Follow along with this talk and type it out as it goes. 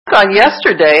on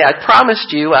yesterday, I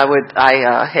promised you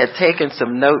I had taken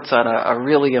some notes on a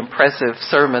really impressive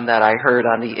sermon that I heard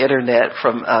on the internet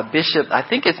from Bishop, I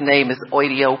think his name is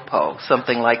Oediopo,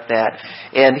 something like that.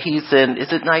 And he's in,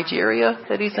 is it Nigeria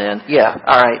that he's in? Yeah,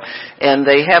 all right. And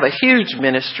they have a huge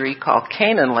ministry called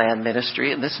Canaan Land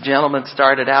Ministry, and this gentleman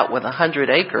started out with 100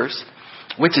 acres,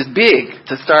 which is big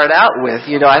to start out with.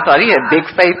 You know, I thought he had big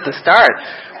faith to start.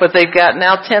 But they've got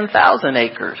now 10,000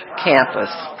 acre campus.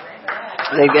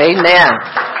 Amen.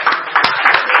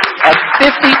 A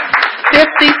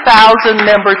 50,000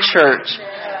 member church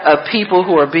of people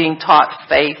who are being taught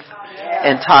faith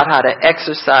and taught how to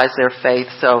exercise their faith.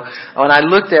 So when I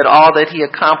looked at all that he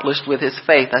accomplished with his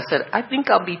faith, I said, I think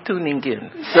I'll be tuning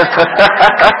in. So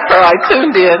I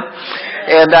tuned in,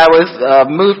 and I was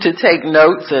moved to take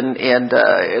notes, and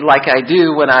like I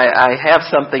do when I have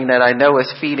something that I know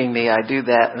is feeding me, I do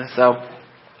that. And so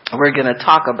we're going to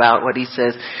talk about what he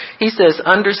says. He says,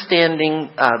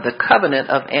 understanding the covenant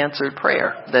of answered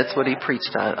prayer. That's what he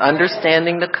preached on.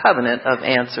 Understanding the covenant of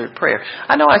answered prayer.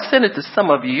 I know I sent it to some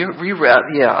of you.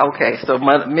 Yeah, okay. So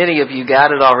many of you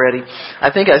got it already. I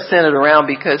think I sent it around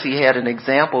because he had an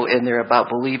example in there about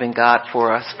believing God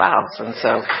for a spouse. And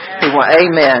so,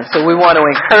 amen. So we want to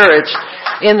encourage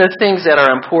in the things that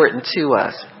are important to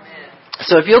us.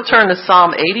 So if you'll turn to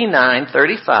Psalm 89,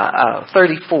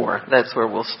 34, that's where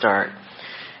we'll start.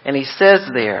 And he says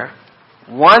there,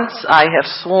 once I have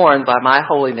sworn by my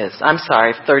holiness,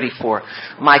 34,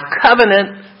 my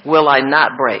covenant will I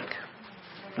not break.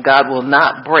 God will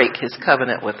not break his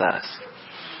covenant with us.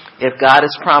 If God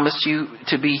has promised you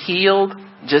to be healed,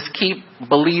 just keep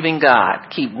believing God.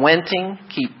 Keep wenting,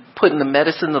 keep putting the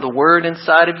medicine of the word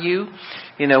inside of you.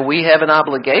 You know, we have an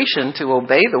obligation to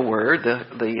obey the word,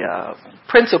 the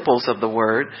principles of the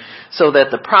word, so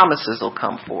that the promises will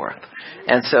come forth.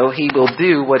 And so he will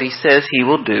do what he says he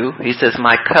will do. He says,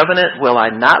 my covenant will I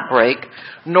not break,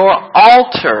 nor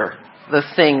alter the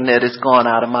thing that has gone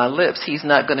out of my lips. He's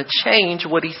not going to change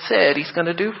what he said he's going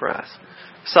to do for us.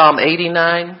 Psalm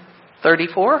 89,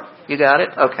 34. You got it?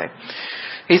 Okay.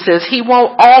 He says he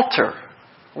won't alter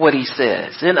what he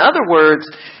says. In other words,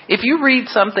 if you read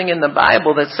something in the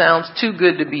Bible that sounds too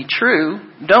good to be true,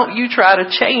 don't you try to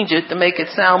change it to make it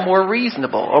sound more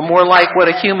reasonable or more like what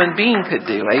a human being could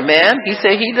do. Amen? He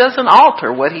said he doesn't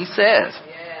alter what he says.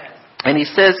 And he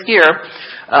says here,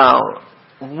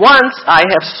 once I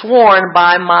have sworn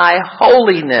by my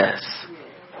holiness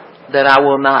that I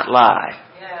will not lie.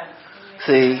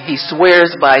 See, he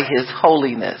swears by his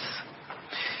holiness.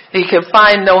 He can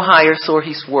find no higher, so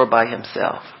he swore by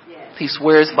himself. He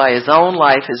swears by his own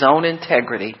life, his own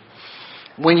integrity.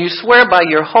 When you swear by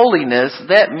your holiness,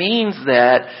 that means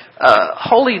that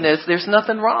holiness, there's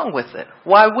nothing wrong with it.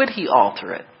 Why would he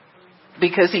alter it?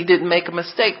 Because he didn't make a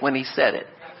mistake when he said it.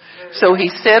 So he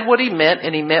said what he meant,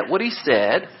 and he meant what he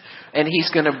said, and he's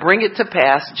going to bring it to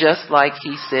pass just like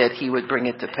he said he would bring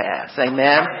it to pass.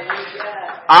 Amen?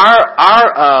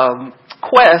 Our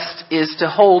quest is to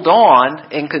hold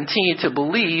on and continue to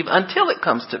believe until it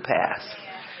comes to pass,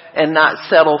 and not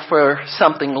settle for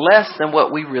something less than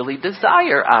what we really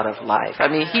desire out of life. I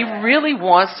mean, he really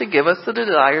wants to give us the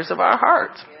desires of our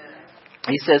hearts.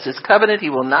 He says his covenant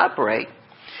he will not break.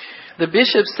 The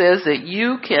bishop says that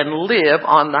you can live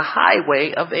on the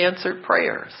highway of answered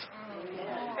prayers.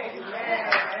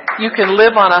 You can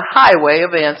live on a highway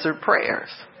of answered prayers.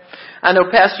 I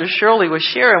know Pastor Shirley was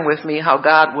sharing with me how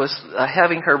God was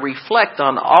having her reflect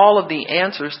on all of the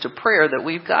answers to prayer that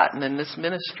we've gotten in this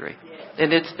ministry.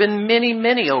 And it's been many,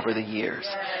 many over the years.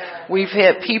 We've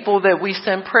had people that we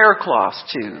send prayer cloths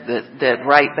to that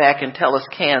write back and tell us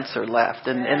cancer left.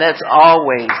 And that's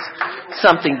always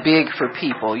something big for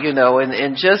people, you know.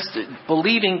 And just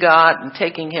believing God and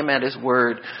taking him at his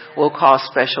word will cause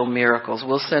special miracles.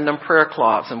 We'll send them prayer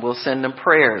cloths, and we'll send them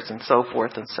prayers, and so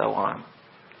forth and so on.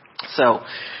 So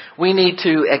we need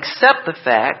to accept the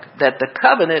fact that the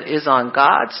covenant is on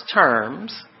God's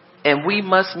terms, and we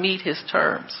must meet his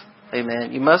terms.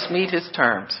 Amen. You must meet his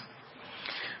terms.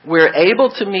 We're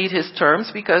able to meet his terms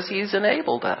because he's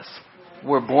enabled us.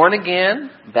 We're born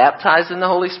again, baptized in the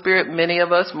Holy Spirit, many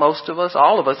of us, most of us,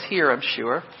 all of us here, I'm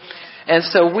sure. And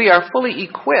so we are fully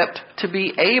equipped to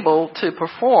be able to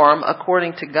perform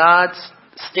according to God's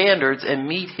standards and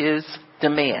meet his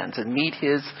demands and meet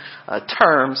his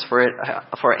terms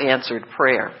for answered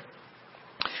prayer.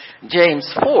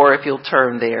 James 4, if you'll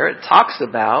turn there, it talks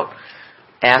about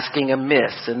asking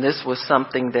amiss. And this was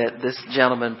something that this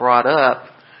gentleman brought up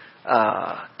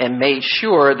and made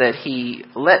sure that he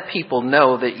let people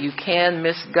know that you can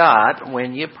miss God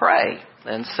when you pray.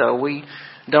 And so we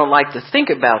don't like to think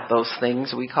about those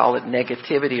things. We call it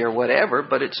negativity or whatever,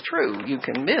 but it's true. You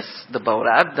can miss the boat.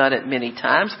 I've done it many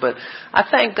times, but I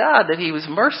thank God that he was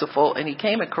merciful and he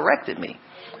came and corrected me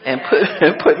and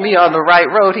put me on the right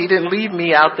road. He didn't leave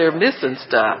me out there missing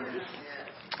stuff.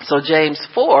 So James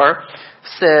 4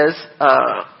 says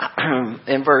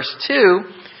in verse 2,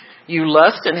 you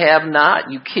lust and have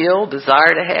not, you kill,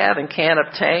 desire to have and can't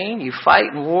obtain, you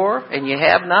fight in war and you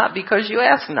have not because you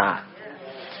ask not.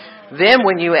 Then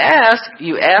when you ask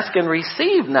and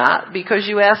receive not because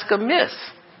you ask amiss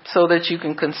so that you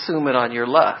can consume it on your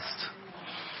lust.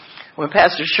 When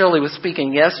Pastor Shirley was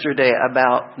speaking yesterday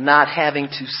about not having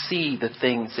to see the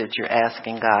things that you're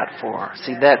asking God for.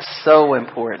 See, that's so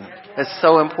important. It's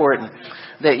so important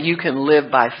that you can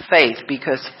live by faith,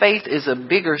 because faith is a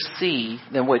bigger see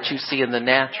than what you see in the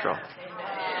natural.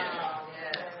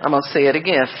 I'm going to say it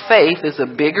again. Faith is a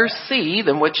bigger see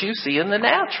than what you see in the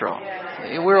natural.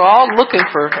 We're all looking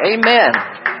for amen.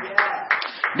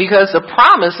 Because the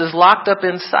promise is locked up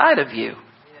inside of you.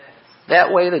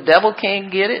 That way the devil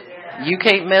can't get it. You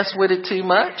can't mess with it too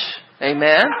much.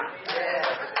 Amen.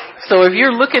 So if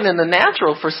you're looking in the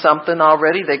natural for something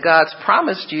already that God's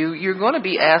promised you, you're going to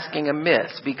be asking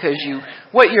amiss, because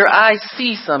what your eyes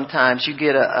see sometimes you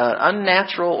get an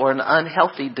unnatural or an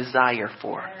unhealthy desire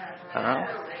for.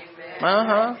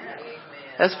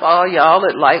 That's for all y'all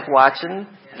that like watching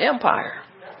Empire.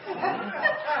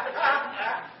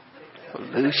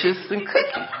 Lucius and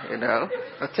Cookie,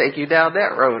 I'll take you down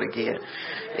that road again.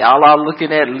 Y'all are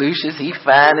looking at Lucius. He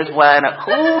fine as wine.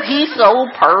 Oh, he's so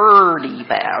purty,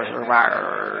 Pastor.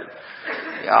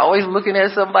 You're always looking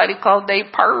at somebody called they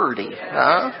purty,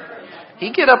 huh?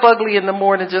 He get up ugly in the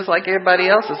morning just like everybody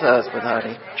else's husband,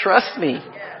 honey. Trust me.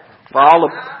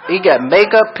 He got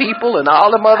makeup people and all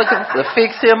them other to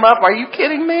fix him up. Are you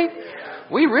kidding me?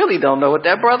 We really don't know what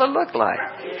that brother looked like.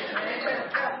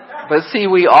 But see,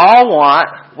 we all want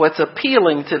what's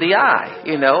appealing to the eye,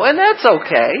 and that's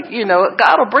okay.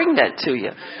 God will bring that to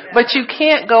you. But you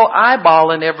can't go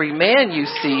eyeballing every man you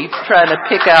see trying to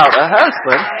pick out a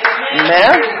husband.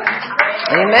 Amen?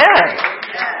 Amen.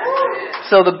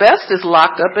 So the best is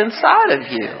locked up inside of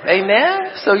you.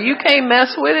 Amen? So you can't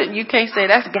mess with it. You can't say,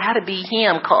 that's got to be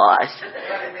him cause.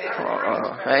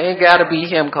 Ain't got to be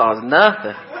him cause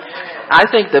nothing. I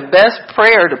think the best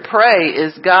prayer to pray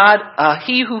is, God,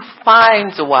 he who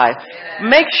finds a wife,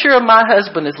 make sure my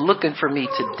husband is looking for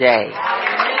me today.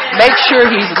 Make sure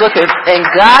he's looking, and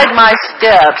guide my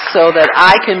steps so that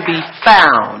I can be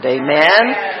found.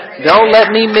 Amen. Don't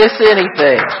let me miss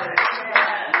anything.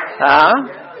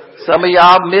 Some of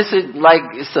y'all miss it like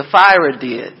Sapphira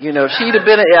did. She'd have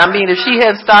been, if she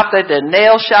hadn't stopped at the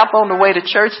nail shop on the way to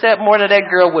church that morning, that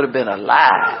girl would have been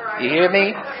alive. You hear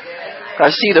me?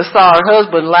 Because she'd have saw her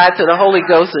husband lie to the Holy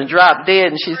Ghost and drop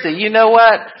dead. And she said, you know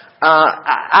what?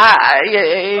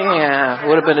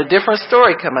 Would have been a different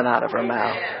story coming out of her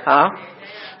mouth. Huh?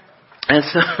 And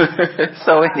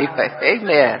so anyway,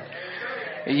 amen.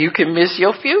 You can miss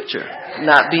your future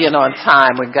not being on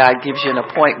time when God gives you an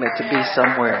appointment to be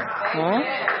somewhere.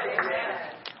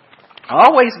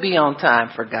 Always be on time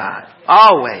for God.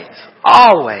 Always.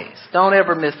 Always. Don't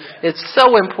ever miss. It's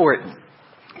so important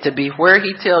to be where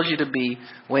he tells you to be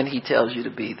when he tells you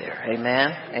to be there.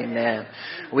 Amen? Amen.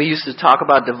 We used to talk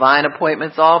about divine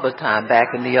appointments all the time back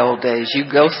in the old days. You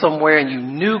go somewhere and you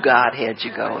knew God had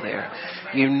you go there.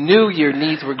 You knew your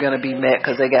needs were going to be met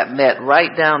because they got met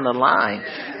right down the line.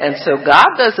 And so God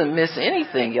doesn't miss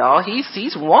anything, y'all.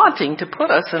 He's wanting to put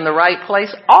us in the right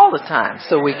place all the time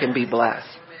so we can be blessed.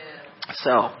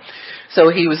 So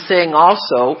he was saying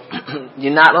also,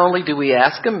 not only do we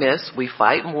ask amiss, we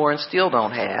fight in war and still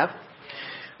don't have,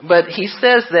 but he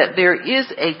says that there is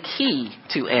a key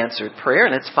to answered prayer,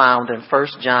 and it's found in 1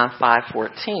 John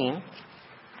 5:14.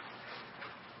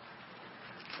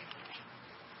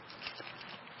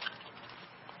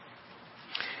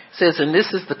 It says, and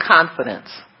this is the confidence.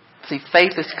 See,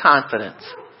 faith is confidence.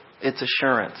 It's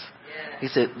assurance. He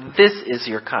said, this is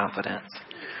your confidence.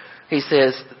 He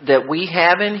says that we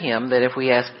have in him that if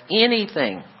we ask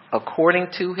anything according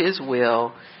to his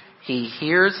will, he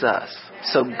hears us.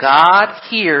 So God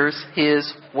hears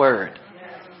his word.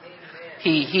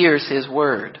 He hears his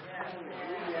word.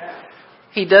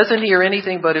 He doesn't hear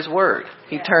anything but his word.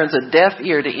 He turns a deaf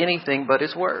ear to anything but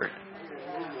his word.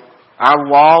 Our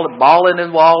bawling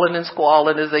and walling and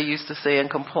squalling, as they used to say, and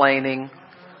complaining,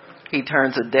 he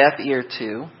turns a deaf ear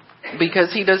to,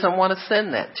 because he doesn't want to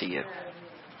send that to you.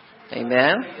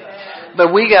 Amen.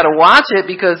 But we got to watch it,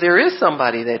 because there is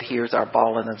somebody that hears our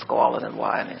bawling and squalling and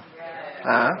whining.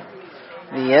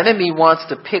 The enemy wants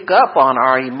to pick up on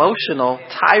our emotional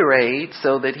tirade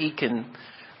so that he can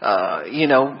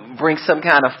bring some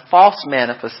kind of false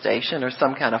manifestation or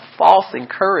some kind of false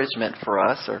encouragement for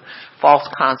us or false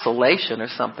consolation or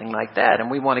something like that.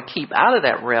 And we want to keep out of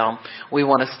that realm. We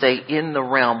want to stay in the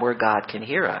realm where God can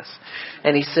hear us.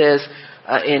 And he says,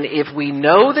 and if we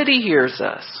know that he hears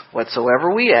us,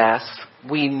 whatsoever we ask,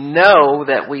 we know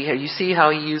that we hear. You see how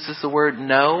he uses the word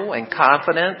know and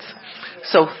confidence?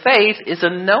 So faith is a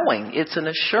knowing. It's an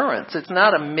assurance. It's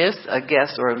not a miss, a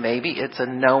guess, or a maybe. It's a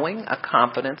knowing, a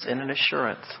confidence, and an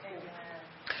assurance.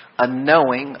 A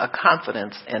knowing, a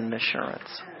confidence, and an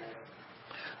assurance.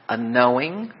 A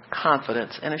knowing,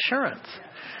 confidence, and assurance.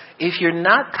 If you're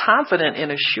not confident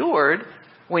and assured,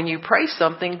 when you pray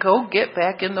something, go get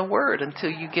back in the Word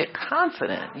until you get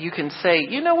confident. You can say,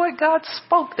 you know what? God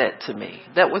spoke that to me.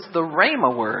 That was the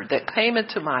Rhema word that came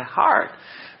into my heart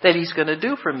that he's going to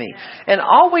do for me. And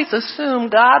always assume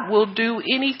God will do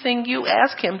anything you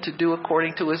ask him to do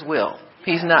according to his will.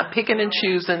 He's not picking and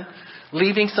choosing,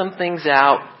 leaving some things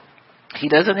out. He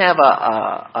doesn't have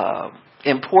a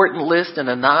important list and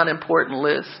a non-important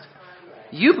list.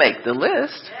 You make the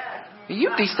list.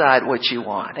 You decide what you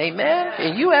want. Amen.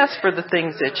 And you ask for the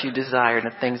things that you desire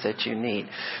and the things that you need.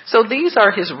 So these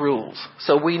are his rules.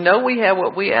 So we know we have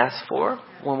what we ask for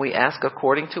when we ask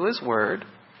according to his word.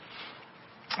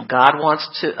 God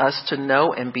wants us to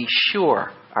know and be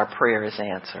sure our prayer is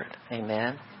answered.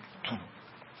 Amen.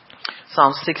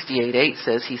 Psalm 68:8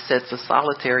 says he sets the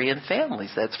solitary in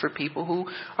families. That's for people who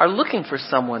are looking for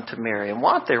someone to marry and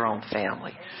want their own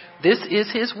family. This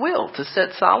is his will, to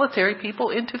set solitary people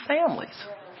into families.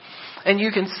 And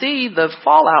you can see the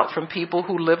fallout from people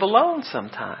who live alone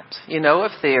sometimes.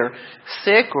 If they're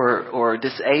sick or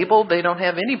disabled, they don't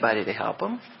have anybody to help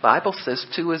them. The Bible says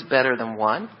 2 is better than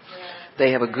 1.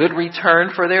 They have a good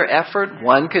return for their effort.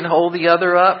 One can hold the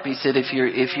other up. He said if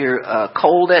you're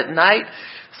cold at night,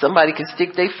 somebody can stick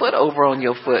their foot over on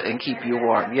your foot and keep you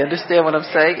warm. You understand what I'm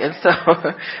saying? And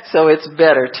so it's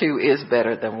better. 2 is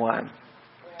better than 1.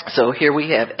 So here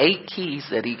we have 8 keys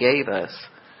that he gave us.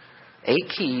 8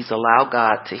 keys allow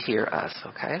God to hear us,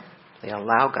 okay? They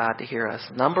allow God to hear us.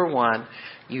 Number 1,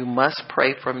 you must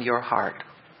pray from your heart.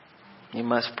 You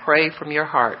must pray from your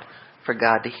heart for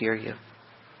God to hear you.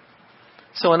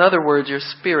 So in other words, your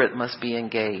spirit must be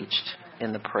engaged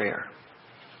in the prayer.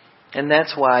 And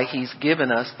that's why he's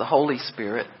given us the Holy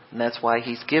Spirit. And that's why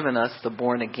he's given us the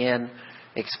born again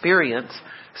experience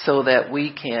so that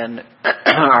we can,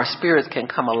 our spirits can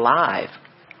come alive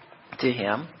to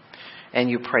him. And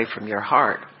you pray from your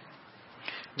heart.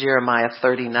 Jeremiah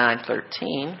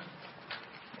 39:13.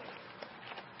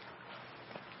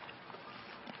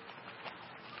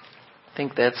 I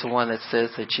think that's the one that says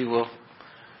that you will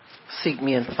seek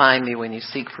me and find me when you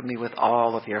seek for me with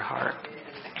all of your heart.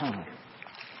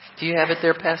 Do you have it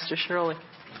there, Pastor Shirley?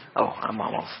 Oh, I'm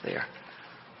almost there.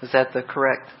 Is that the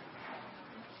correct?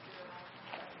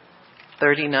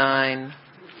 39.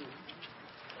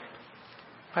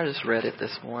 I just read it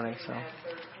this morning, so.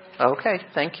 Okay,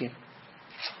 thank you.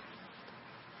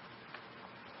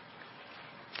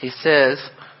 He says,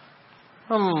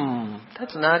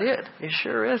 that's not it. It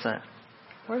sure isn't.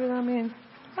 Where did I mean?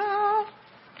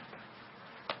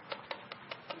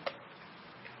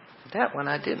 That one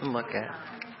I didn't look at.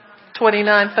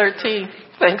 29:13.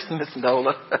 Thanks, Miss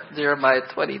Nola. Jeremiah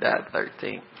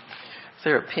 29:13. Is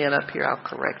there a pen up here? I'll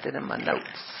correct it in my notes.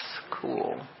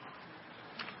 Cool.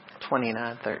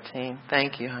 29:13.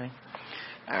 Thank you, honey.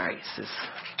 All right, sis.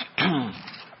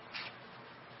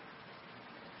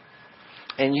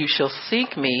 And you shall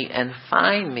seek me and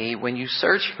find me when you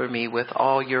search for me with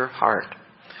all your heart.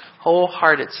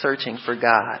 Wholehearted searching for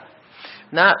God.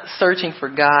 Not searching for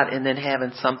God and then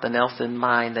having something else in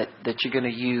mind that you're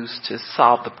going to use to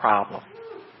solve the problem.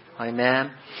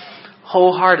 Amen.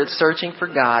 Wholehearted searching for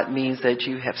God means that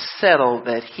you have settled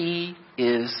that he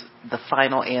is the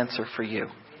final answer for you.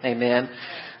 Amen.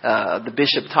 The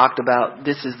bishop talked about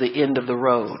this is the end of the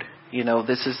road.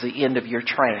 This is the end of your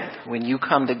train. When you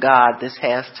come to God, this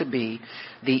has to be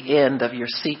the end of your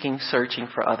seeking, searching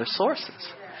for other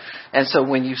sources. And so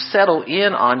when you settle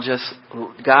in on just,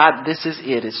 God, this is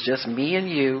it. It's just me and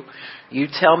you. You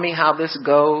tell me how this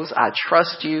goes. I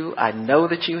trust you. I know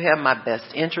that you have my best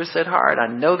interests at heart.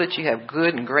 I know that you have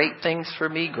good and great things for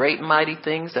me, great and mighty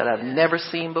things that I've never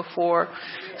seen before.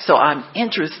 So I'm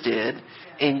interested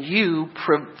in you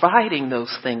providing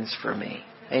those things for me.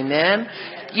 Amen.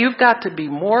 You've got to be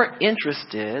more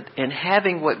interested in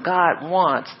having what God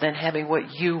wants than having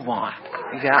what you want.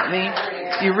 You got me?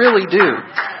 You really do.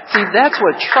 See, that's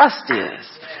what trust is.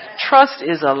 Trust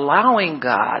is allowing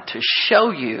God to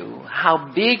show you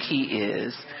how big he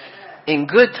is in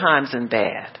good times and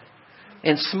bad.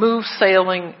 in smooth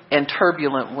sailing and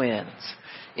turbulent winds.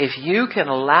 If you can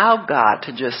allow God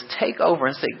to just take over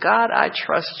and say, God, I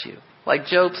trust you. Like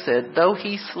Job said, though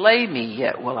he slay me,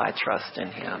 yet will I trust in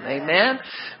him. Amen?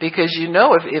 Because you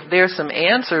know if there's some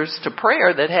answers to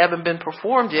prayer that haven't been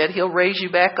performed yet, he'll raise you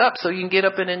back up so you can get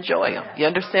up and enjoy them. You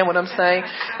understand what I'm saying?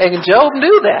 And Job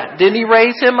knew that. Didn't he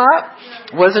raise him up?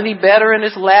 Wasn't he better in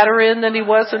his latter end than he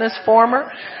was in his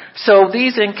former? So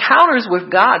these encounters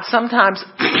with God, sometimes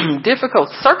difficult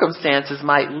circumstances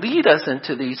might lead us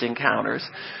into these encounters.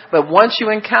 But once you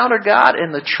encounter God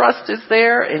and the trust is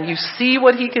there and you see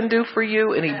what he can do for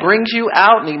you and he brings you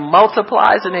out and he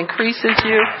multiplies and increases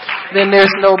you, then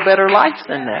there's no better life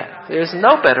than that. There's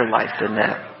no better life than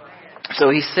that. So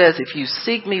he says, if you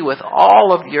seek me with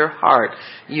all of your heart,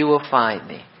 you will find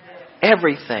me.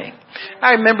 Everything.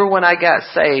 I remember when I got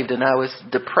saved and I was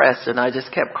depressed and I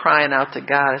just kept crying out to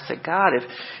God. I said, God,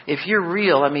 if you're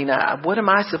real, what am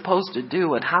I supposed to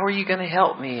do? And how are you going to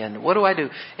help me? And what do I do?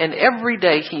 And every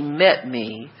day he met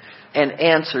me and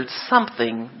answered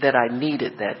something that I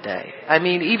needed that day.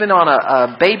 Even on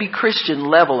a baby Christian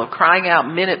level of crying out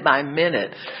minute by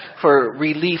minute for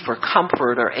relief or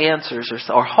comfort or answers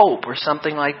or hope or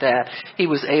something like that, he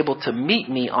was able to meet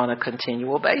me on a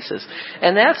continual basis.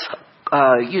 And that's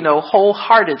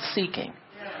wholehearted seeking.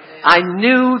 I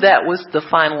knew that was the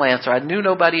final answer. I knew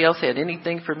nobody else had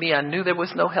anything for me. I knew there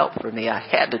was no help for me. I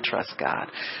had to trust God.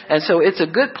 And so it's a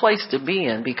good place to be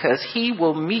in because he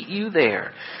will meet you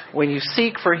there when you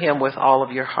seek for him with all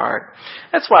of your heart.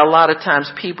 That's why a lot of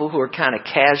times people who are kind of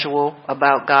casual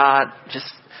about God,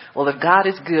 if God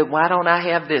is good, why don't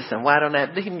I have this and why don't I?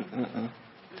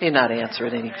 He's not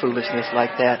answering any foolishness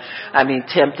like that.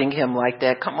 Tempting him like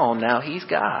that. Come on now, he's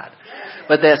God.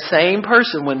 But that same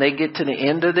person, when they get to the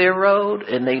end of their road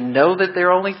and they know that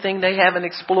their only thing they haven't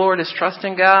explored is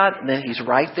trusting God, then he's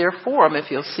right there for them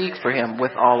if you'll seek for him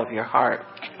with all of your heart.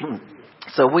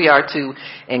 So we are to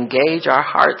engage our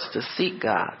hearts to seek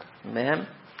God. Amen.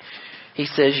 He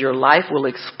says your life will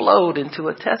explode into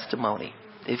a testimony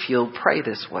if you'll pray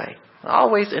this way.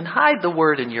 Always, and hide the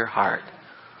word in your heart.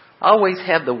 Always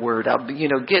have the word.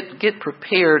 Get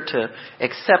prepared to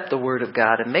accept the word of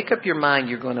God and make up your mind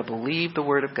you're going to believe the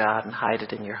word of God and hide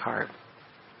it in your heart.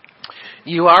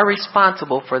 You are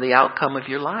responsible for the outcome of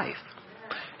your life.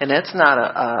 And that's not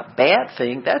a bad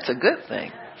thing. That's a good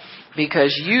thing.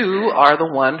 Because you are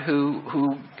the one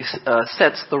who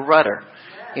sets the rudder.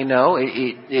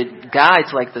 It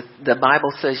guides, like the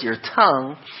Bible says your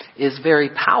tongue is very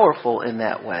powerful in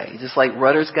that way. Just like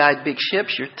rudders guide big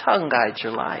ships, your tongue guides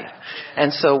your life.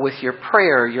 And so with your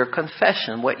prayer, your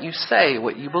confession, what you say,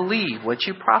 what you believe, what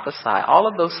you prophesy, all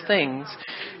of those things,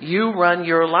 you run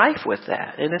your life with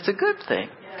that. And it's a good thing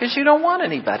because you don't want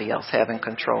anybody else having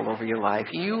control over your life.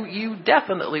 You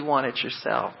definitely want it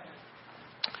yourself.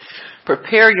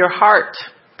 Prepare your heart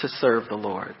to serve the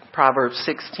Lord. Proverbs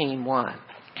 16:1.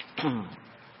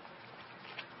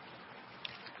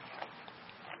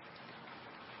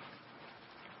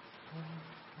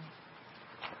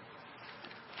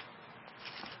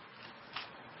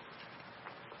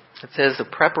 It says the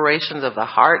preparations of the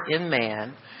heart in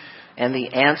man and the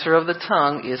answer of the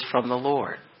tongue is from the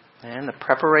Lord. And the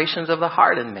preparations of the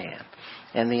heart in man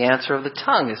and the answer of the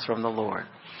tongue is from the Lord.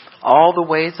 All the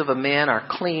ways of a man are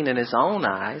clean in his own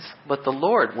eyes, but the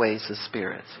Lord weighs the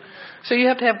spirits. So you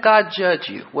have to have God judge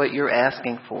you what you're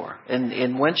asking for.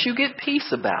 And once you get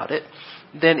peace about it,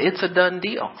 then it's a done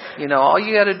deal. All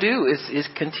you got to do is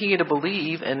continue to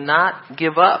believe and not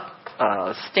give up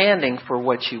standing for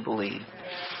what you believe.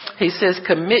 He says,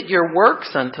 commit your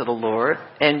works unto the Lord,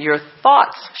 and your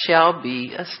thoughts shall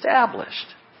be established.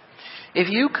 If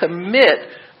you commit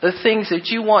the things that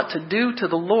you want to do to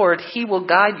the Lord, he will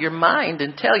guide your mind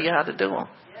and tell you how to do them.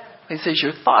 He says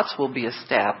your thoughts will be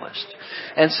established.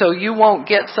 And so you won't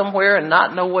get somewhere and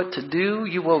not know what to do.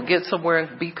 You won't get somewhere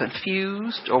and be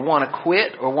confused or want to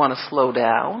quit or want to slow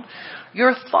down.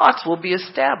 Your thoughts will be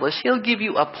established. He'll give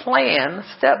you a plan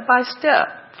step by step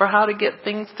for how to get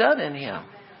things done in him.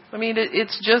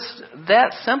 It's just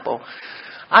that simple.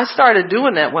 I started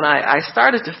doing that when I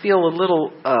started to feel a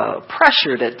little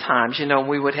pressured at times.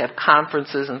 We would have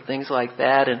conferences and things like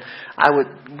that. And I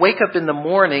would wake up in the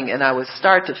morning and I would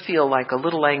start to feel like a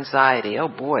little anxiety. Oh,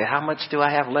 boy, how much do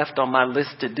I have left on my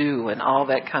list to do and all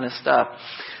that kind of stuff.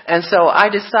 And so I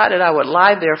decided I would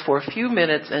lie there for a few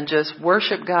minutes and just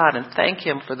worship God and thank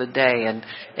him for the day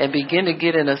and begin to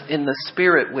get in the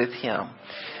spirit with him.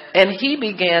 And he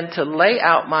began to lay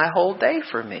out my whole day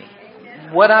for me.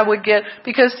 What I would get,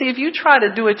 because see, if you try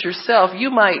to do it yourself, you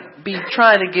might be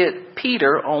trying to get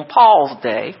Peter on Paul's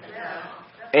day,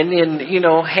 And then,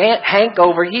 Hank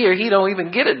over here, he don't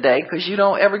even get a day because you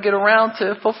don't ever get around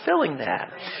to fulfilling that.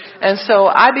 And so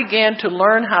I began to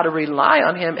learn how to rely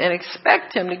on him and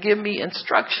expect him to give me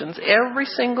instructions every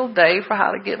single day for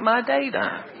how to get my day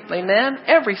done. Amen?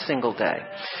 Every single day.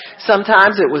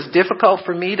 Sometimes it was difficult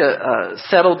for me to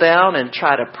settle down and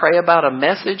try to pray about a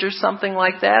message or something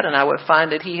like that. And I would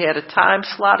find that he had a time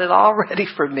slotted all ready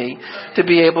for me to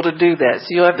be able to do that. So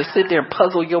you don't have to sit there and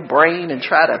puzzle your brain and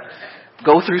try to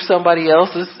go through somebody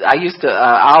else's.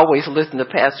 I always listen to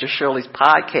Pastor Shirley's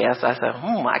podcast. I said,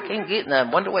 I can't get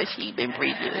none. Wonder what she been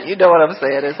preaching. You know what I'm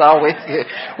saying? It's always,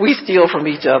 we steal from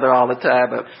each other all the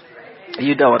time, but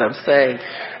you know what I'm saying.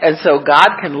 And so God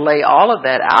can lay all of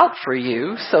that out for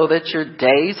you so that your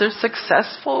days are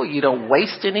successful. You don't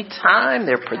waste any time.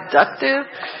 They're productive.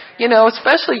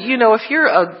 Especially, if you're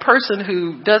a person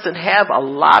who doesn't have a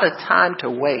lot of time to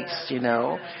waste,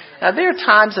 Now, there are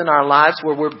times in our lives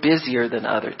where we're busier than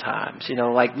other times,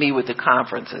 like me with the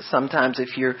conferences. Sometimes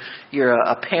if you're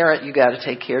a parent, you got to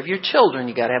take care of your children.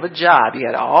 You got to have a job. You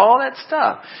got all that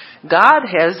stuff. God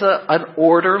has an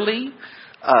orderly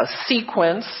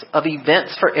sequence of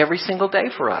events for every single day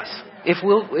for us. If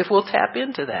we'll tap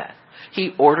into that.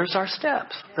 He orders our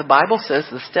steps. The Bible says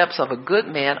the steps of a good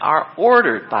man are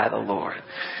ordered by the Lord.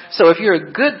 So if you're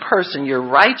a good person, your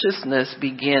righteousness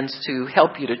begins to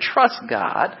help you to trust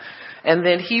God, and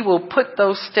then he will put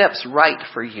those steps right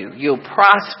for you. You'll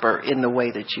prosper in the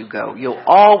way that you go. You'll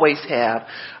always have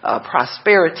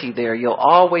prosperity there. You'll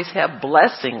always have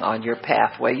blessing on your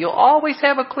pathway. You'll always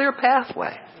have a clear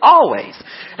pathway. Always.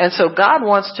 And so God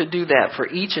wants to do that for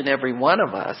each and every one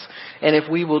of us. And if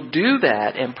we will do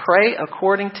that and pray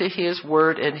according to his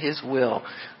word and his will,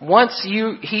 once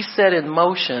you set in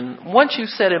motion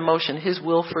his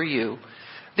will for you,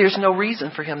 there's no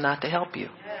reason for him not to help you.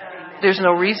 There's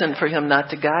no reason for him not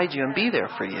to guide you and be there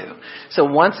for you. So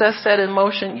once that's set in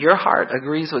motion, your heart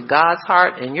agrees with God's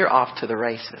heart and you're off to the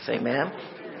races. Amen.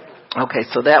 Okay,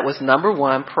 so that was number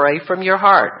 1, pray from your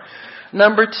heart.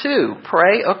 Number 2,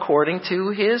 pray according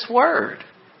to his word.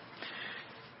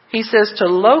 He says to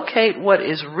locate what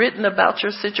is written about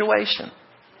your situation.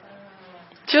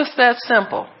 Just that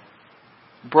simple.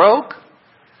 Broke?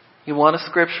 You want a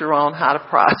scripture on how to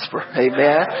prosper.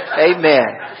 Amen. Amen.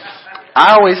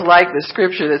 I always like the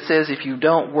scripture that says if you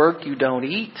don't work, you don't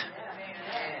eat.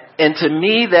 And to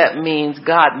me, that means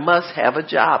God must have a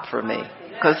job for me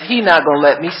because he's not going to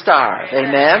let me starve.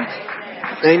 Amen.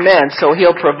 Amen. So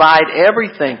he'll provide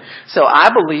everything. So I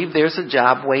believe there's a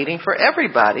job waiting for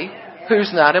everybody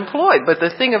who's not employed. But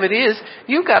the thing of it is,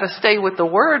 you've got to stay with the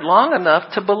word long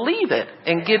enough to believe it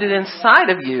and get it inside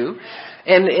of you.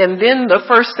 And then the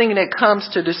first thing that comes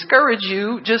to discourage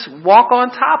you, just walk on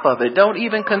top of it. Don't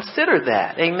even consider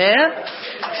that. Amen.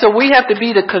 So we have to be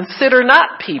the consider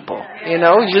not people.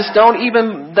 Just don't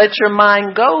even let your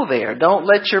mind go there. Don't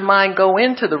let your mind go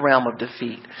into the realm of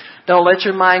defeat. Don't let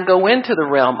your mind go into the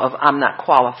realm of I'm not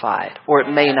qualified or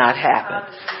it may not happen.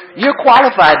 You're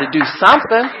qualified to do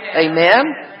something. Amen.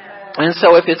 And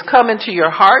so if it's come into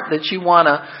your heart that you want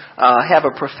to have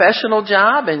a professional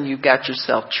job and you've got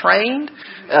yourself trained,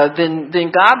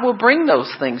 then God will bring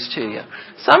those things to you.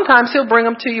 Sometimes he'll bring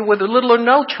them to you with a little or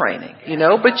no training,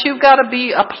 but you've got to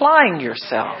be applying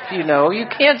yourself. You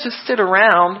can't just sit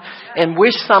around and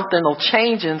wish something will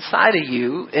change inside of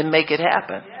you and make it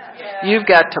happen. You've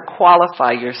got to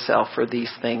qualify yourself for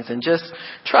these things and just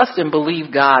trust and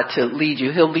believe God to lead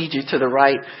you. He'll lead you to the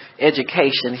right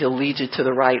education. He'll lead you to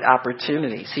the right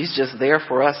opportunities. He's just there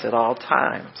for us at all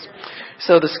times.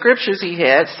 So the scriptures he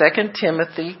had, 2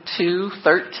 Timothy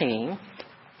 2:13.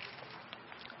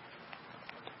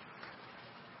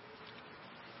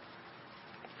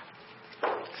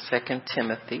 Second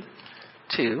Timothy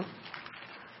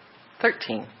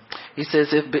 2:13. He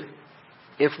says,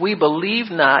 if we believe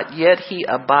not, yet he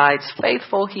abides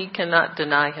faithful, he cannot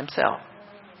deny himself.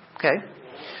 Okay?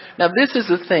 Now this is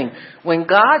the thing. When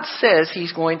God says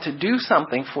he's going to do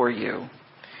something for you,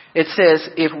 it says,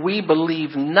 if we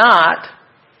believe not,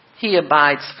 he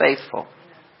abides faithful.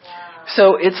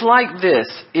 So it's like this.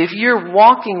 If you're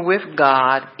walking with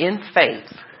God in faith,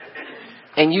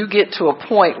 and you get to a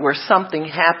point where something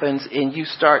happens and you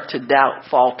start to doubt,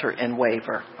 falter, and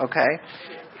waver, okay?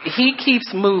 He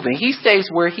keeps moving. He stays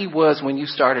where he was when you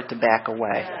started to back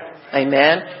away.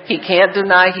 Amen. He can't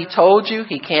deny he told you.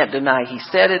 He can't deny he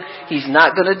said it. He's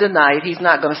not going to deny it. He's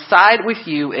not going to side with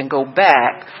you and go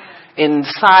back and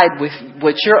side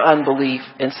with your unbelief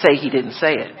and say he didn't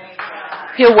say it.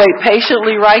 He'll wait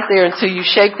patiently right there until you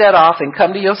shake that off and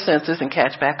come to your senses and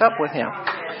catch back up with him.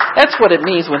 That's what it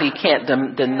means when he can't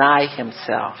deny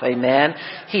himself. Amen.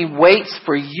 He waits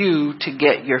for you to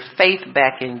get your faith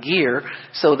back in gear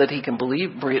so that he can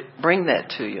bring that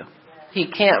to you. He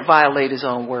can't violate his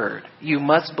own word. You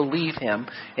must believe him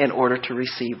in order to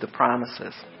receive the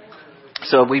promises.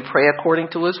 So we pray according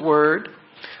to his word.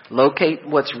 Locate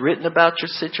what's written about your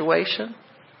situation,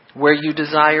 where you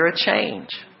desire a change.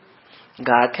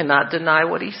 God cannot deny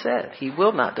what he said. He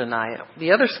will not deny it.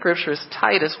 The other scripture is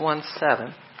Titus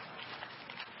 1:7.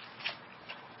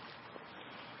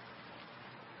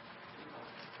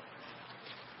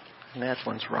 And that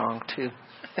one's wrong too.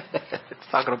 It's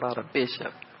talking about a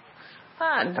bishop.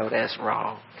 I know that's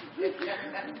wrong.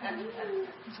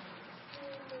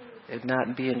 It's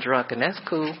not being drunk, and that's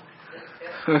cool.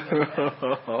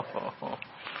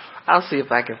 I'll see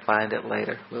if I can find it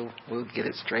later. We'll get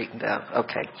it straightened out.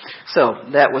 Okay. So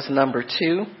that was number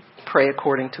 2. Pray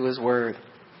according to his word.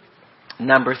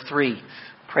 Number 3.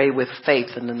 Pray with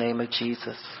faith in the name of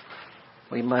Jesus.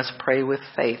 We must pray with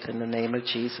faith in the name of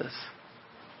Jesus.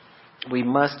 We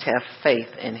must have faith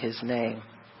in his name.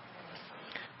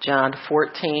 John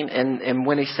 14, and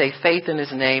when he say faith in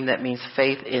his name, that means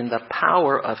faith in the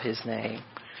power of his name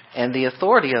and the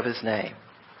authority of his name.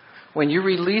 When you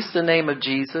release the name of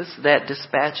Jesus, that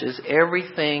dispatches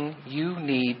everything you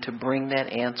need to bring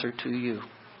that answer to you.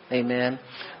 Amen.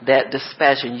 That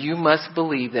dispatching, you must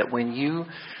believe that when you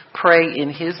pray in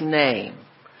his name,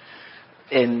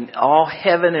 and all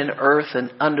heaven and earth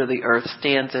and under the earth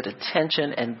stands at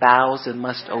attention and bows and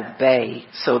must obey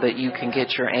so that you can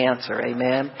get your answer.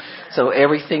 Amen. So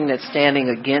everything that's standing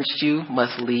against you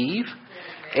must leave.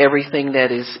 Everything that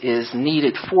is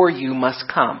needed for you must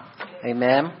come.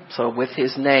 Amen. So with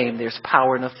his name, there's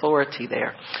power and authority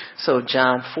there. So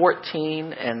John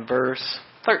 14 and verse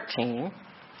 13.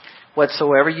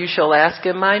 Whatsoever you shall ask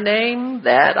in my name,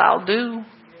 that I'll do.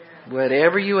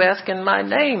 Whatever you ask in my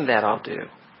name, that I'll do.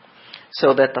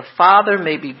 So that the Father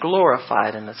may be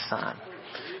glorified in the Son.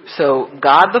 So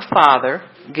God the Father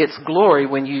gets glory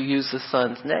when you use the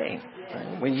Son's name.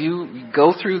 When you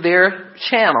go through their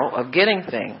channel of getting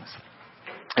things.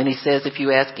 And he says, if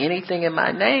you ask anything in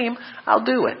my name, I'll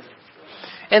do it.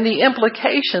 And the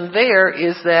implication there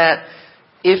is that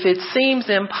if it seems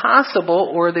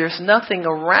impossible or there's nothing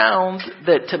around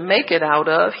that to make it out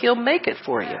of, he'll make it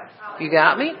for you. You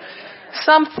got me?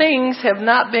 Some things have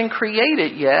not been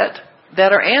created yet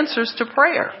that are answers to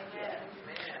prayer.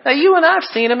 Now, you and I have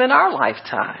seen them in our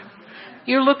lifetime.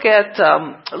 You look at,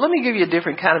 let me give you a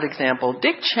different kind of example.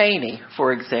 Dick Cheney,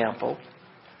 for example,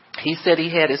 he said he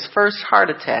had his first heart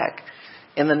attack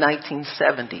in the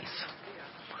 1970s.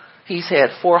 He's had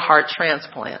 4 heart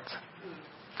transplants.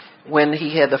 When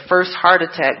he had the first heart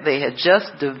attack, they had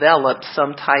just developed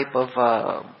some type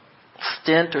of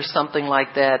stent or something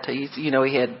like that. He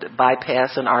had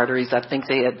bypassing arteries. I think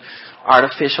they had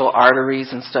artificial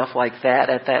arteries and stuff like that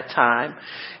at that time.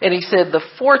 And he said the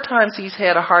 4 times he's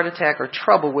had a heart attack or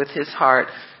trouble with his heart,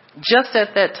 just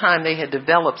at that time they had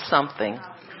developed something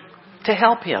to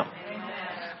help him.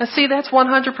 And see, that's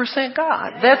 100%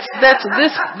 God. That's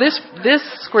this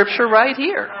scripture right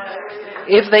here.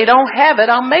 If they don't have it,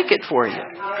 I'll make it for you.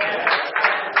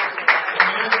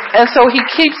 And so he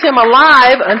keeps him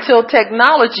alive until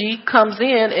technology comes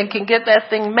in and can get that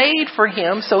thing made for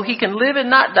him so he can live and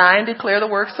not die and declare the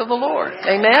works of the Lord.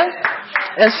 Amen?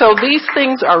 And so these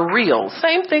things are real.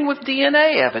 Same thing with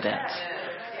DNA evidence.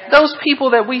 Those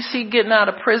people that we see getting out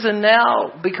of prison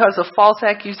now because of false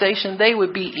accusation, they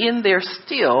would be in there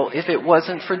still if it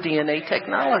wasn't for DNA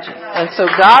technology. And so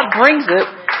God brings it.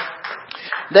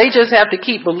 They just have to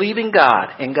keep believing God,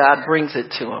 and God brings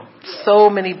it to them. So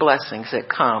many blessings that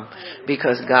come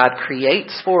because God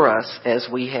creates for us as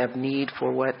we have need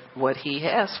for what he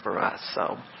has for us.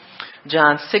 So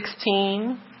John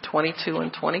 16, 22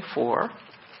 and 24.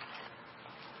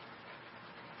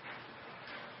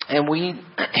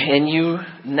 And you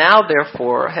now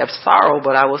therefore have sorrow,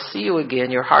 but I will see you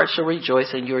again. Your heart shall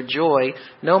rejoice, and your joy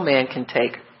no man can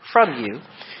take from you.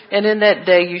 And in that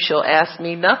day you shall ask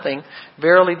me nothing.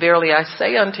 Verily, verily, I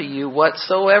say unto you,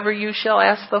 whatsoever you shall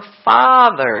ask the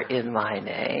Father in my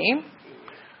name,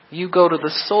 you go to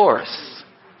the source.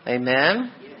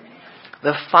 Amen.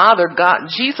 The Father, God,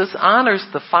 Jesus honors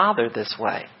the Father this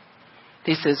way.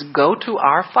 He says, go to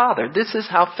our Father. This is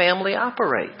how family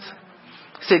operates.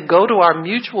 He said, go to our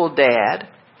mutual dad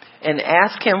and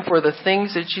ask him for the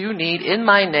things that you need in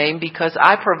my name because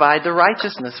I provide the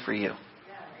righteousness for you.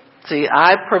 See,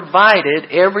 I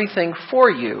provided everything for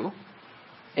you,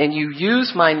 and you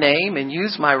use my name and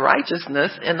use my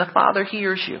righteousness, and the Father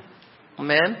hears you.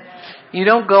 Amen? You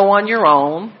don't go on your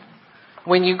own.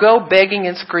 When you go begging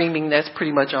and screaming, that's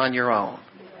pretty much on your own.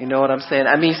 You know what I'm saying?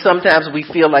 I mean, sometimes we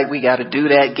feel like we got to do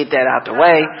that, get that out the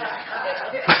way.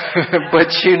 But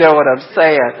you know what I'm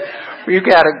saying. You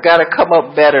gotta come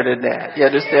up better than that. You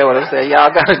understand what I'm saying?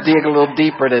 Y'all gotta dig a little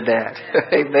deeper than that.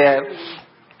 Amen.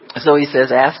 So he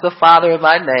says, ask the Father in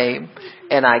my name,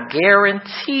 and I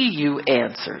guarantee you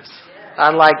answers. I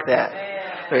like that.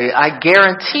 I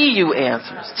guarantee you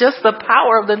answers. Just the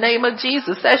power of the name of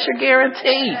Jesus. That's your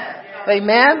guarantee.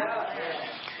 Amen.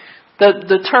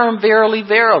 The term verily,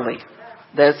 verily.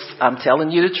 I'm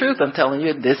telling you the truth. I'm telling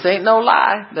you this ain't no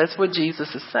lie. That's what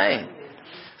Jesus is saying.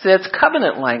 So that's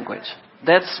covenant language.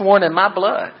 That's sworn in my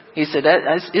blood. He said,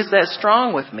 is that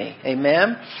strong with me?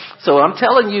 Amen. So I'm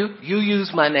telling you, you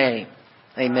use my name.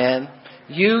 Amen.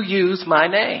 You use my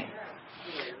name.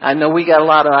 I know we got a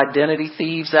lot of identity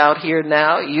thieves out here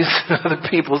now using other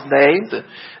people's names.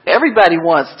 Everybody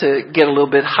wants to get a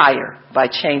little bit higher by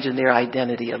changing their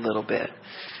identity a little bit.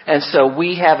 And so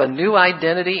we have a new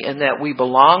identity in that we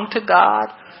belong to God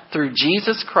through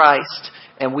Jesus Christ,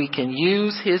 and we can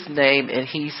use his name, and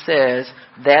he says,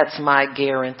 that's my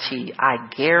guarantee. I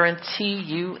guarantee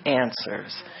you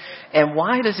answers. And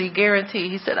why does he guarantee?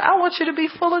 He said, I want you to be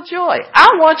full of joy. I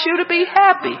want you to be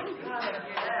happy.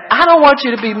 I don't want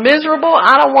you to be miserable.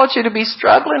 I don't want you to be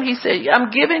struggling. He said,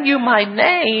 I'm giving you my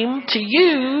name to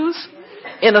use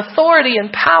in authority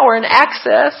and power and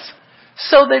access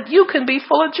so that you can be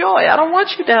full of joy. I don't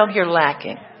want you down here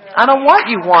lacking. I don't want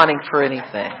you wanting for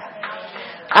anything.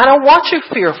 I don't want you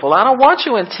fearful. I don't want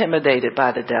you intimidated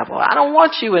by the devil. I don't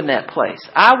want you in that place.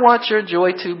 I want your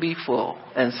joy to be full.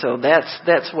 And so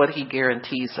that's what he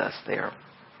guarantees us there.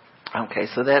 Okay,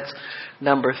 so that's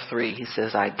number 3. He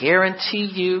says, I guarantee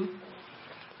you,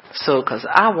 so because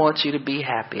I want you to be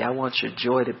happy. I want your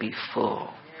joy to be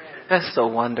full. That's so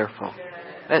wonderful.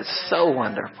 That's so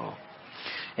wonderful.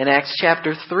 In Acts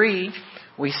chapter 3,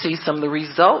 we see some of the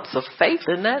results of faith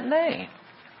in that name.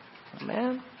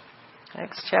 Amen.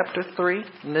 Acts chapter 3.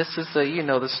 And this is,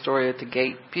 the story at the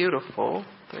gate. Beautiful.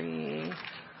 3.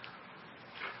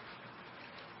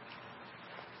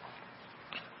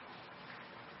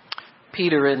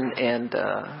 Peter and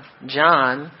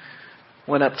John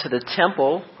went up to the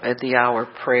temple at the hour of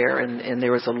prayer, and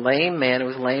there was a lame man who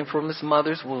was lame from his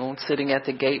mother's womb sitting at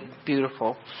the gate.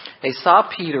 Beautiful. They saw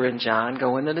Peter and John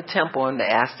go into the temple, and they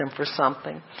asked him for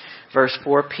something. Verse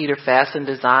 4, Peter fastened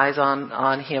his eyes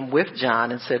on him with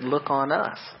John and said, look on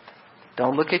us.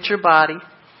 Don't look at your body.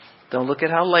 Don't look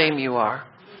at how lame you are.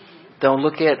 Don't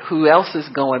look at who else is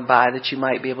going by that you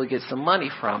might be able to get some money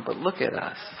from, but look at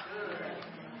us.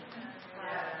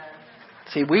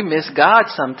 See, we miss God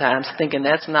sometimes thinking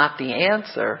that's not the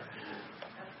answer,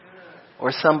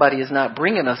 or somebody is not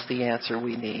bringing us the answer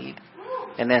we need.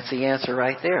 And that's the answer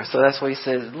right there. So that's why he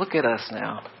says, look at us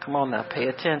now. Come on now, pay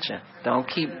attention. Don't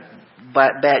keep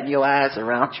batting your eyes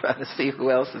around trying to see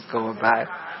who else is going by.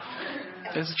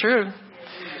 It's true.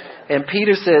 And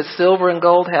Peter says, silver and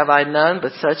gold have I none,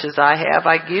 but such as I have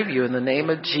I give you. In the name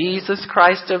of Jesus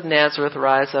Christ of Nazareth,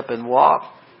 rise up and walk.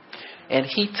 And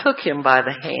he took him by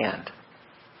the hand.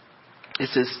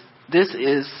 This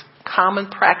is common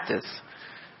practice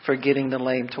for getting the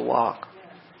lame to walk.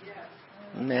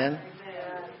 Amen.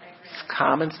 It's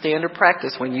common standard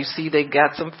practice. When you see they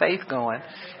got some faith going,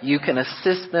 you can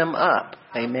assist them up.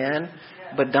 Amen.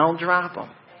 But don't drop them.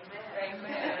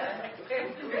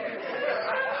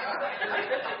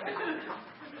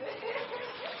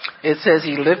 It says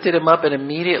he lifted him up and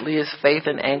immediately his faith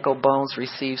and ankle bones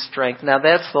received strength. Now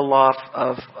that's the law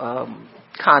of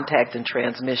contact and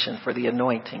transmission for the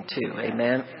anointing too.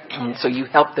 Amen. So you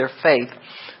help their faith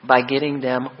by getting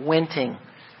them winting.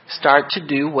 Start to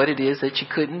do what it is that you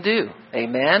couldn't do.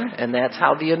 Amen. And that's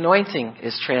how the anointing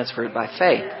is transferred by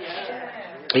faith.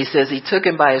 He says he took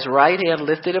him by his right hand,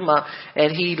 lifted him up,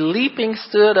 and he leaping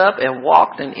stood up and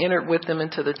walked and entered with them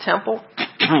into the temple,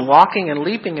 walking and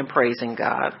leaping and praising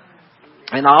God.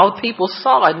 And all the people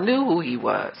saw and knew who he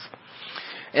was.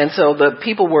 And so the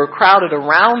people were crowded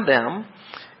around them.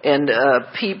 And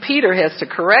Peter has to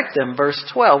correct them. Verse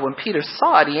 12, when Peter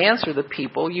saw it, he answered the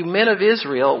people, you men of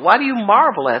Israel, why do you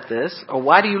marvel at this? Or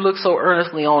why do you look so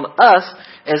earnestly on us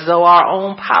as though our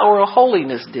own power or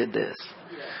holiness did this?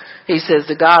 He says,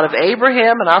 the God of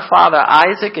Abraham and our father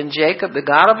Isaac and Jacob, the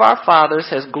God of our fathers,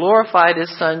 has glorified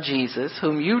his son Jesus,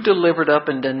 whom you delivered up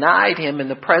and denied him in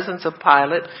the presence of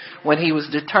Pilate when he was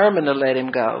determined to let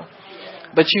him go.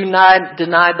 But you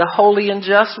denied the holy and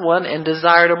just one and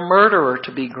desired a murderer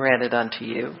to be granted unto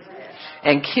you,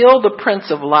 and killed the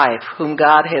Prince of Life, whom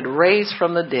God had raised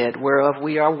from the dead, whereof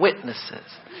we are witnesses.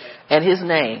 And his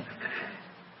name,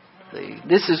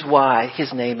 this is why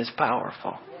his name is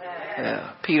powerful.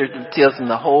 Peter tells him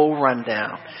the whole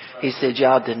rundown. He said,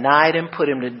 y'all denied him, put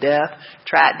him to death,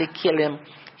 tried to kill him.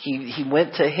 He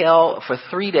went to hell for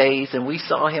 3 days, and we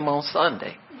saw him on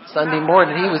Sunday. Sunday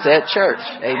morning, he was at church.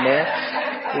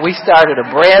 Amen. We started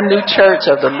a brand new church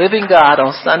of the living God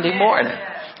on Sunday morning.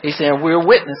 He said, we're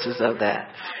witnesses of that.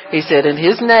 He said, in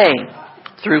his name,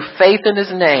 through faith in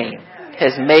his name,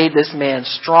 has made this man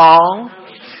strong,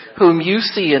 whom you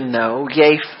see and know.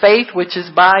 Yea, faith which is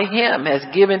by him has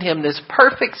given him this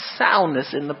perfect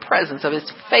soundness in the presence of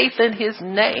his faith in his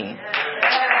name.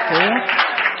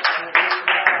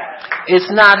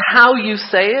 It's not how you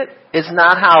say it. It's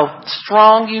not how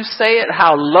strong you say it,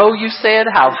 how low you say it,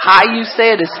 how high you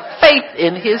say it. It's faith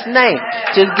in his name.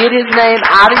 Just get his name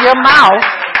out of your mouth.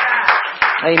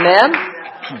 Amen.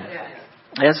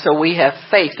 And so we have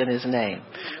faith in his name.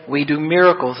 We do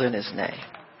miracles in his name.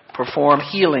 Perform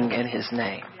healing in his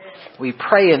name. We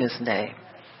pray in his name.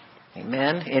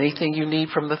 Amen. Anything you need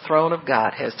from the throne of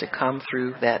God has to come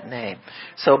through that name.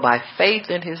 So by faith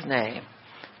in his name,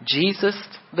 Jesus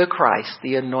the Christ,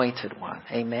 the anointed one.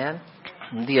 Amen.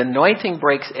 The anointing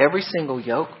breaks every single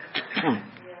yoke.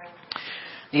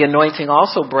 The anointing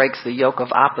also breaks the yoke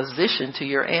of opposition to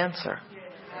your answer.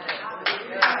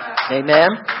 Amen.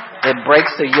 It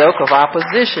breaks the yoke of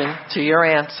opposition to your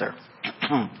answer.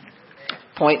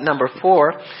 Point number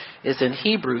 4 is in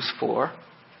Hebrews 4.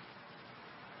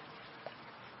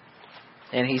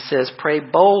 And he says, pray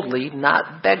boldly,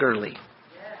 not beggarly.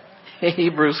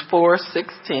 Hebrews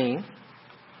 4:16.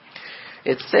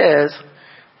 It says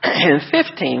in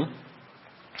 15,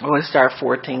 I'm going to start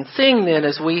 14. Seeing then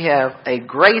as we have a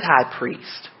great high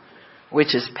priest,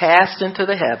 which is passed into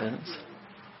the heavens,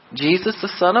 Jesus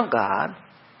the Son of God,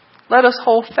 let us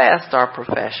hold fast our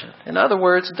profession. In other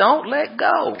words, don't let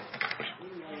go.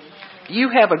 You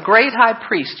have a great high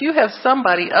priest. You have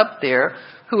somebody up there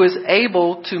who is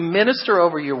able to minister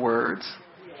over your words,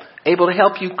 able to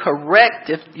help you correct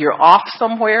if you're off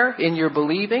somewhere in your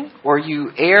believing, or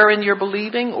you err in your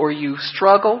believing, or you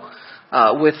struggle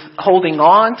with holding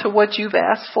on to what you've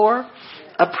asked for.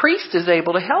 A priest is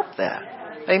able to help that.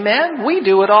 Amen? We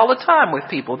do it all the time with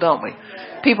people, don't we?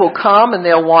 People come and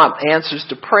they'll want answers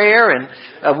to prayer,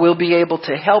 and we'll be able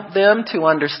to help them to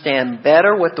understand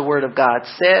better what the Word of God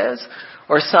says.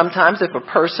 Or sometimes if a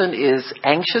person is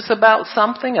anxious about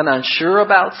something and unsure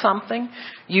about something,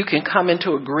 you can come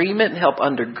into agreement and help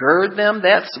undergird them.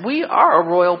 We are a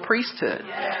royal priesthood.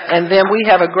 And then we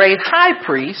have a great high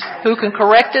priest who can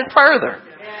correct it further.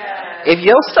 If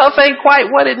your stuff ain't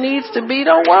quite what it needs to be,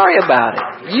 don't worry about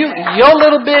it. Your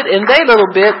little bit and their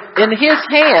little bit in his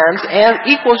hands and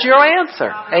equals your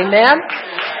answer. Amen?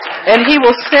 And he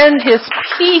will send his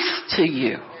peace to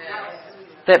you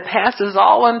that passes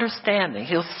all understanding.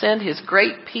 He'll send his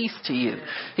great peace to you.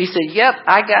 He said, yep,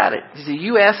 I got it. He said,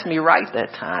 you asked me right that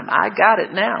time. I got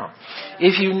it now.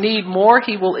 If you need more,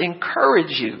 he will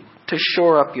encourage you to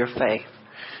shore up your faith.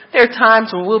 There are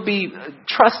times when we'll be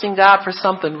trusting God for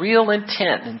something real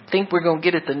intent and think we're going to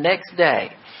get it the next day.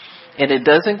 And it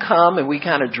doesn't come, and we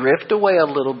kind of drift away a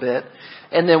little bit.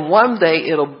 And then one day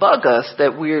it'll bug us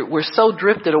that we're so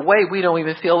drifted away we don't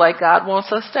even feel like God wants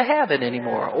us to have it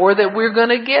anymore, or that we're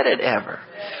going to get it ever.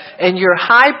 And your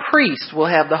high priest will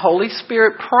have the Holy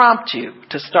Spirit prompt you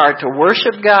to start to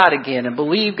worship God again and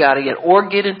believe God again, or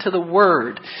get into the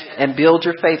Word and build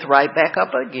your faith right back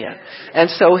up again. And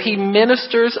so he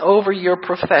ministers over your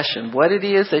profession. What it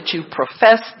is that you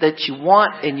profess that you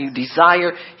want and you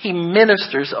desire, he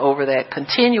ministers over that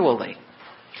continually.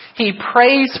 He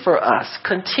prays for us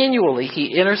continually.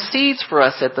 He intercedes for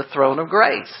us at the throne of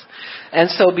grace. And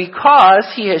so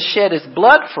because he has shed his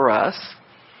blood for us,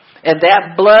 and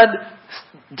that blood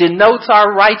denotes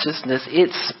our righteousness,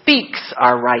 it speaks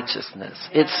our righteousness.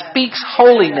 It speaks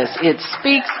holiness. It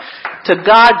speaks to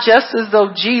God just as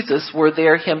though Jesus were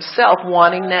there himself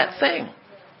wanting that thing.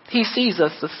 He sees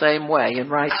us the same way in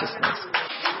righteousness.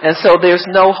 And so there's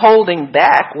no holding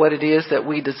back what it is that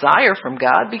we desire from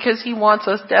God, because he wants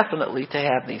us definitely to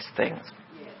have these things.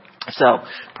 So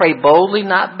pray boldly,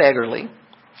 not beggarly.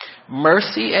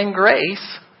 Mercy and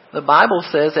grace, the Bible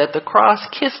says, at the cross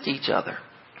kissed each other.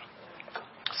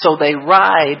 So they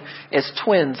ride as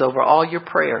twins over all your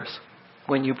prayers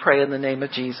when you pray in the name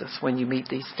of Jesus, when you meet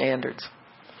these standards.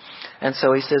 And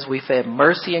so he says we've had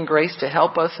mercy and grace to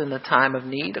help us in the time of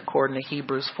need, according to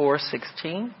Hebrews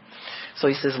 4:16. So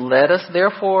he says, let us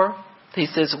therefore, he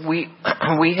says, we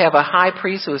have a high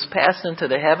priest who has passed into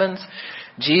the heavens,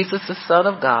 Jesus the Son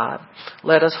of God.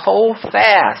 Let us hold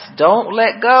fast. Don't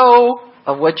let go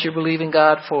of what you're believing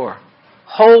God for.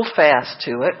 Hold fast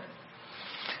to it.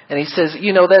 And he says,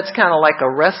 that's kind of like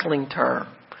a wrestling term.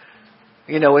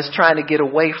 It's trying to get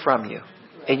away from you.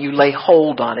 And you lay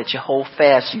hold on it. You hold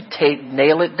fast. You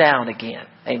nail it down again.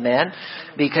 Amen?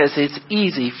 Because it's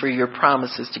easy for your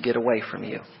promises to get away from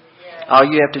you. All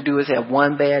you have to do is have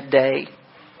one bad day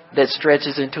that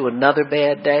stretches into another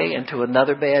bad day, into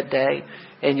another bad day.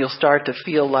 And you'll start to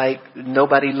feel like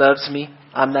nobody loves me.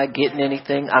 I'm not getting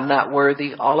anything. I'm not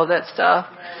worthy. All of that stuff.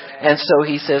 And so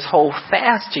he says, hold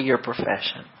fast to your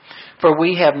profession. For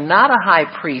we have not a high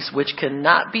priest which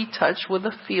cannot be touched with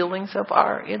the feelings of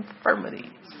our infirmities.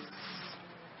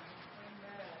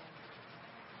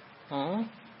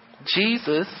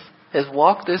 Jesus has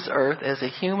walked this earth as a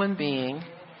human being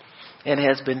and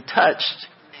has been touched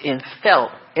and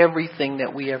felt everything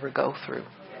that we ever go through.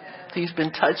 He's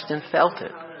been touched and felt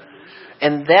it.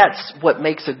 And that's what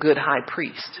makes a good high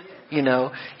priest.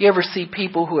 You ever see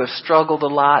people who have struggled a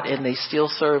lot and they still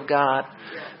serve God?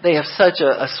 They have such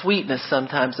a sweetness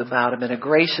sometimes about them and a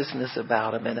graciousness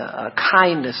about them and a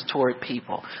kindness toward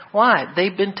people. Why?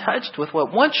 They've been touched with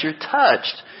what? Once you're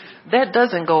touched, that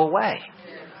doesn't go away.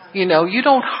 You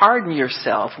don't harden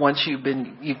yourself once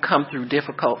you've come through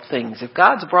difficult things. If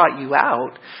God's brought you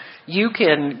out, you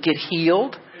can get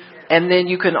healed. And then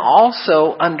you can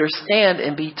also understand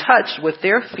and be touched with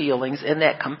their feelings, and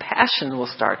that compassion will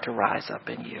start to rise up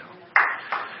in you.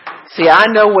 See, I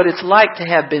know what it's like to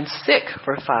have been sick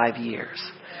for 5 years.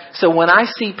 So when I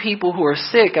see people who are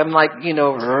sick, I'm like,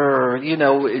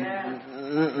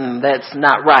 that's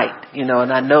not right,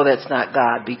 and I know that's not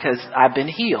God because I've been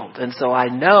healed. And so I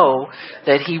know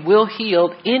that he will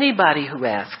heal anybody who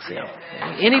asks him.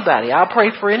 Anybody. I'll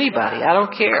pray for anybody. I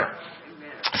don't care.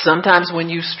 Sometimes when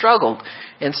you struggled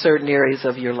in certain areas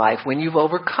of your life, when you've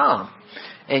overcome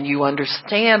and you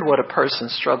understand what a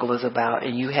person's struggle is about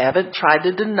and you haven't tried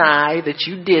to deny that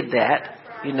you did that,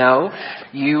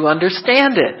 you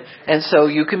understand it. And so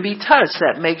you can be touched.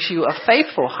 That makes you a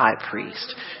faithful high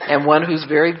priest and one who's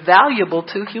very valuable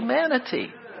to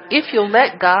humanity. If you'll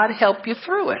let God help you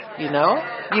through it, you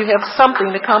have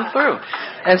something to come through.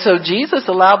 And so Jesus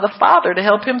allowed the Father to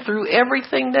help him through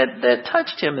everything that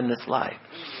touched him in this life.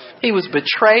 He was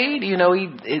betrayed. He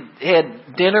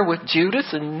had dinner with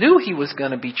Judas and knew he was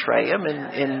going to betray him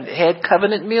and had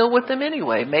covenant meal with him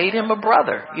anyway, made him a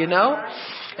brother,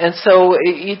 And so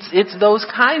it's those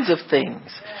kinds of things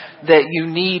that you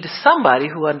need somebody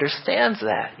who understands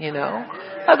that,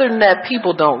 Other than that,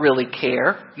 people don't really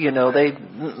care.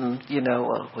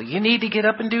 Well, you need to get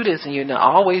up and do this. And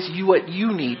always what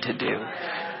you need to do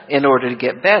in order to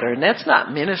get better. And that's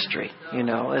not ministry,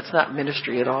 it's not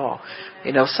ministry at all.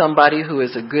 Somebody who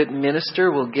is a good minister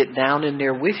will get down in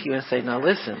there with you and say, now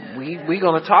listen, we're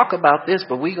going to talk about this,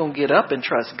 but we're going to get up and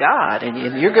trust God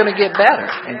and you're going to get better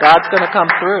and God's going to come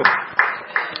through.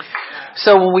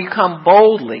 So when we come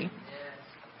boldly,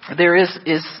 there is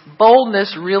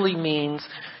boldness really means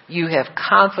you have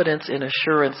confidence and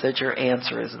assurance that your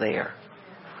answer is there.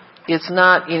 It's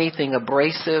not anything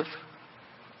abrasive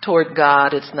toward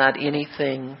God. It's not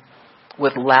anything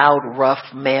with loud,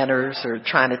 rough manners or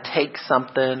trying to take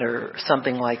something or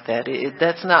something like that.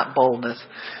 That's not boldness.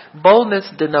 Boldness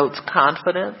denotes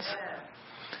confidence.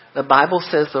 The Bible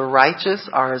says the righteous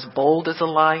are as bold as a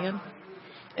lion.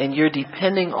 And you're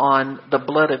depending on the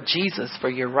blood of Jesus for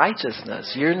your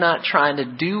righteousness. You're not trying to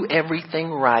do everything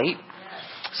right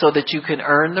so that you can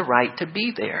earn the right to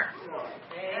be there.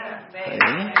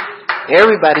 Okay?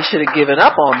 Everybody should have given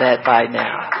up on that by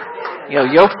now.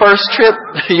 Your first trip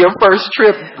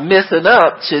messing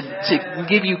up should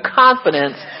give you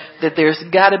confidence that there's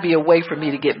got to be a way for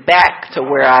me to get back to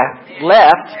where I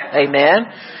left.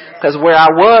 Amen. Because where I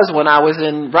was when I was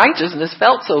in righteousness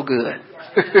felt so good.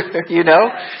 You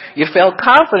felt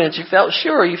confident, you felt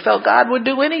sure, you felt God would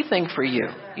do anything for you.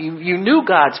 You knew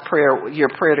your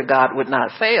prayer to God would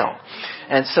not fail.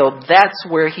 And so that's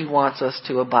where he wants us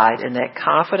to abide, in that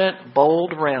confident,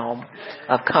 bold realm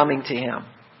of coming to him.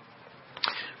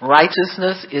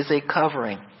 Righteousness is a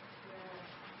covering,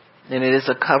 and it is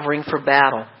a covering for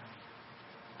battle.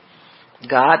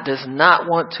 God does not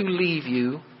want to leave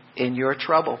you in your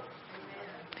trouble.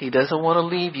 He doesn't want to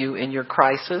leave you in your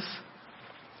crisis.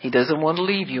 He doesn't want to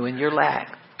leave you in your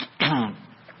lack.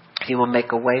 He will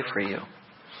make a way for you.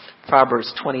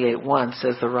 Proverbs 28:1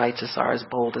 says the righteous are as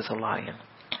bold as a lion.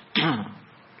 I'm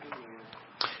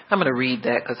going to read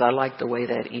that because I like the way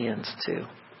that ends too.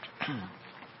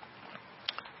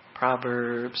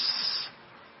 Proverbs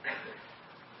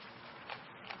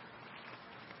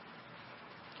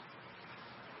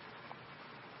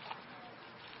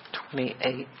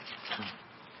 28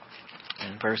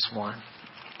 and verse 1.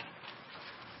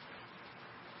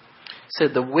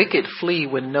 Said the wicked flee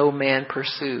when no man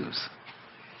pursues,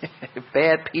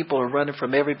 Bad people are running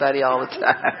from everybody all the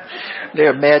time. Their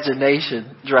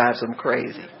imagination drives them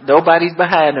crazy. Nobody's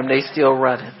behind them. They still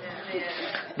running.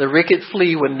 The wicked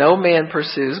flee when no man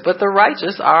pursues, but the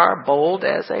righteous are bold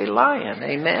as a lion.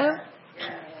 Amen?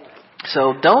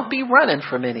 So don't be running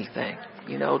from anything.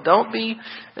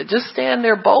 Just stand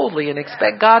there boldly and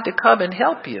expect God to come and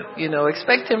help you.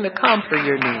 Expect Him to come for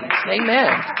your needs. Amen.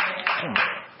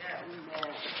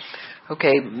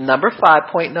 Okay,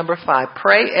 point number 5.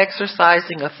 Pray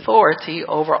exercising authority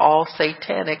over all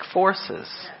satanic forces.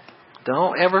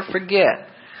 Don't ever forget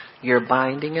your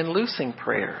binding and loosing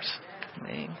prayers.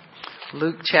 Okay.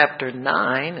 Luke chapter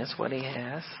 9 is what he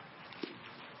has.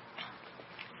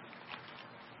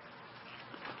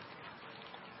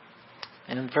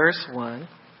 And verse 1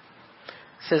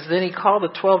 says, Then he called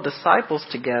the 12 disciples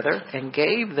together and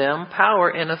gave them power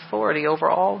and authority over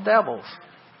all devils.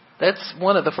 That's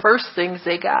one of the first things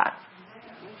they got.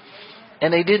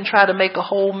 And they didn't try to make a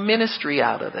whole ministry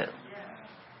out of it.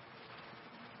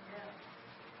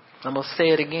 I'm going to say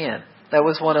it again. That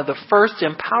was one of the first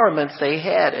empowerments they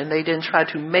had, and they didn't try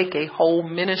to make a whole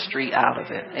ministry out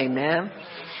of it. Amen?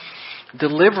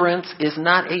 Deliverance is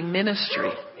not a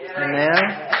ministry. Amen?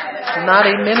 It's not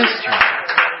a ministry.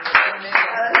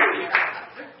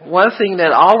 One thing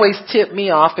that always tipped me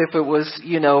off, if it was,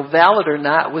 valid or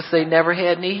not, was they never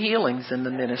had any healings in the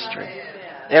ministry.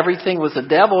 Everything was a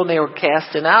devil and they were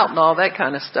casting out and all that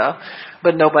kind of stuff,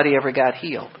 but nobody ever got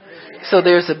healed. So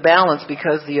there's a balance,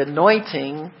 because the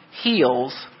anointing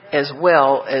heals as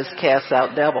well as casts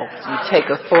out devils. You take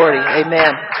authority.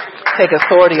 Amen. Take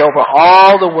authority over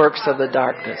all the works of the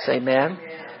darkness. Amen.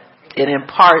 It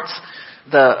imparts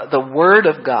the word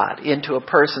of God into a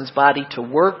person's body to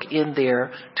work in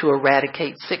there to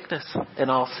eradicate sickness and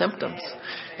all symptoms.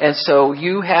 And so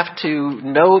you have to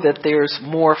know that there's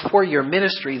more for your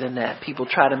ministry than that. People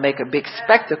try to make a big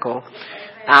spectacle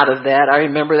out of that. I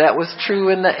remember that was true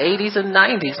in the 80s and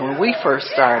 90s when we first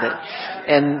started.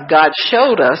 And God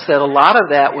showed us that a lot of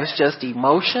that was just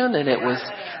emotion, and it was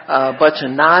a bunch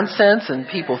of nonsense, and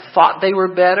people thought they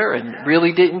were better and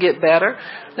really didn't get better.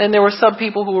 Then there were some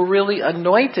people who were really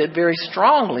anointed very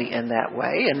strongly in that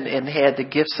way and had the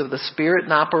gifts of the Spirit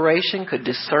in operation, could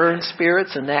discern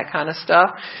spirits and that kind of stuff.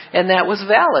 And that was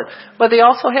valid. But they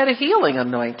also had a healing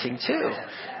anointing too.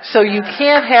 So you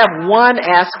can't have one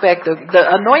aspect of the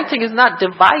anointing is not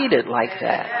divided like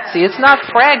that. See, it's not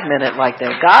fragmented like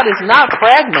that. God is not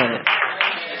fragmented.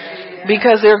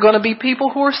 Because there are going to be people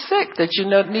who are sick that you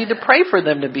need to pray for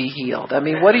them to be healed. I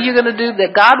mean, what are you going to do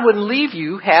that God wouldn't leave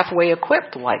you halfway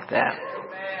equipped like that?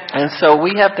 And so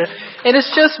we have to, and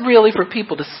it's just really for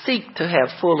people to seek to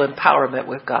have full empowerment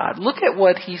with God. Look at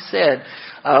what he said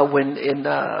when in,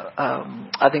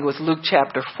 I think it was Luke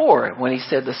chapter 4, when he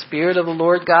said, the Spirit of the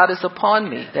Lord God is upon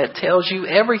me. That tells you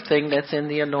everything that's in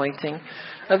the anointing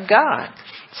of God.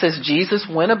 It says Jesus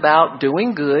went about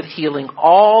doing good, healing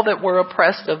all that were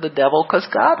oppressed of the devil, because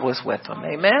God was with him.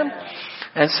 Amen.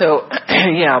 And so,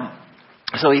 yeah.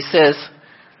 So he says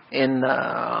in,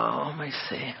 let me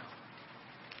see.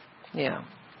 Yeah.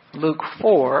 Luke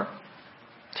 4,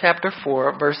 chapter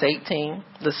 4, verse 18.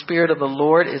 The Spirit of the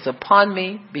Lord is upon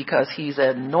me because he's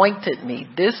anointed me.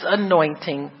 This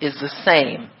anointing is the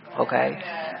same. Okay.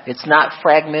 It's not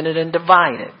fragmented and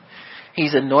divided.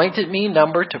 He's anointed me,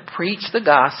 number, to preach the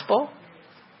gospel.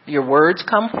 Your words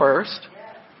come first.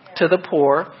 To the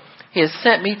poor. He has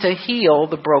sent me to heal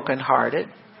the brokenhearted,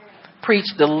 preach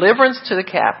deliverance to the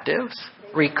captives,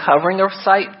 recovering of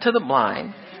sight to the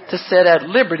blind, to set at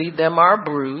liberty them are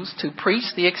bruised, to preach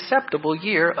the acceptable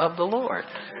year of the Lord.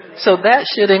 So that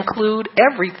should include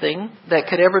everything that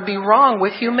could ever be wrong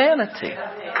with humanity.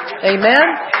 Amen?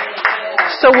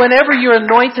 So whenever you're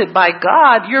anointed by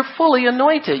God, you're fully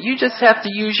anointed. You just have to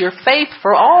use your faith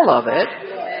for all of it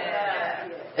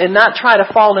and not try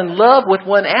to fall in love with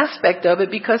one aspect of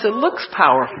it because it looks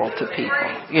powerful to people.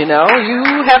 You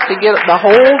have to get the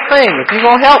whole thing. If you're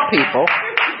going to help people,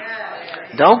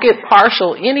 don't get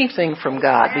partial anything from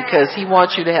God, because he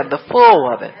wants you to have the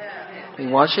full of it. He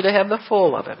wants you to have the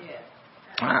full of it.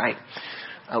 All right.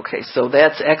 Okay, so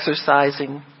that's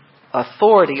exercising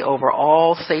authority over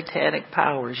all satanic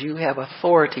powers. You have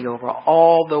authority over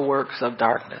all the works of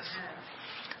darkness.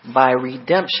 By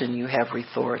redemption, you have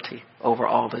authority over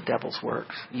all the devil's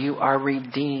works. You are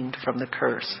redeemed from the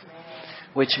curse,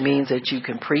 which means that you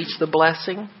can preach the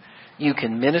blessing, you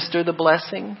can minister the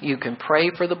blessing, you can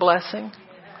pray for the blessing,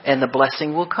 and the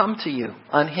blessing will come to you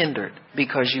unhindered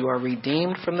because you are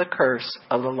redeemed from the curse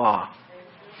of the law.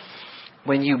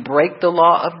 When you break the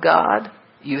law of God,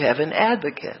 you have an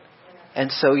advocate.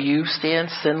 And so you stand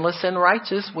sinless and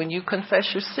righteous when you confess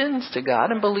your sins to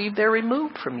God and believe they're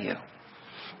removed from you.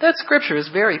 That scripture is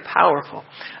very powerful.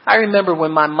 I remember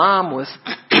when my mom was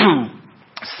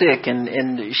sick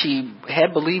and she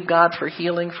had believed God for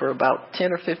healing for about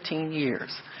 10 or 15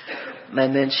 years.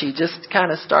 And then she just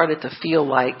kind of started to feel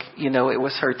like, it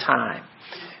was her time.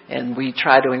 And we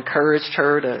tried to encourage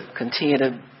her to continue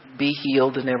to be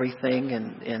healed and everything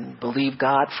and believe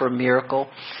God for a miracle.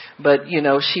 But,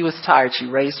 she was tired. She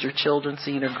raised her children,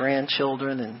 seen her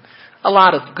grandchildren, and a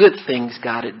lot of good things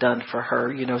God had done for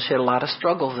her. She had a lot of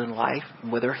struggles in life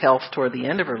with her health toward the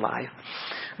end of her life.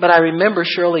 But I remember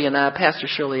Pastor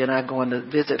Shirley and I going to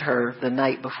visit her the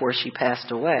night before she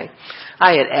passed away.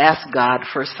 I had asked God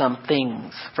for some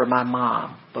things for my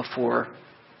mom before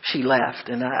she left.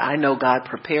 And I know God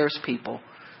prepares people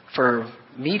for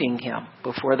meeting him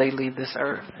before they leave this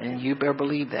earth. And you better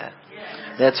believe that.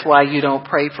 That's why you don't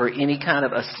pray for any kind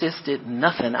of assisted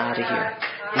nothing out of here.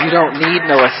 You don't need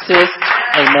no assist.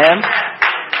 Amen.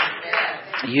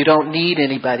 You don't need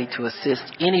anybody to assist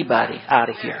anybody out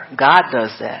of here. God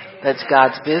does that. That's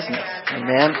God's business.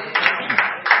 Amen.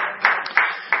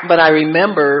 But I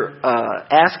remember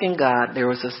asking God,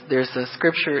 there's a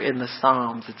scripture in the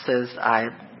Psalms. It says, I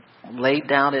laid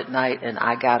down at night and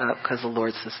I got up because the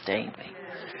Lord sustained me.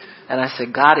 And I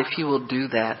said, God, if you will do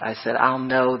that, I said, I'll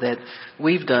know that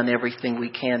we've done everything we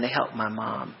can to help my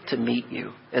mom to meet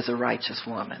you as a righteous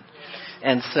woman.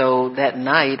 And so that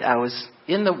night I was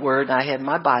in the Word. I had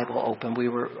my Bible open. We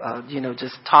were,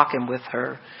 just talking with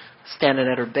her, standing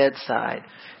at her bedside.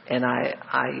 And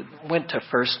I went to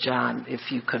 1 John, if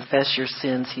you confess your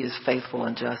sins, he is faithful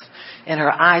and just. And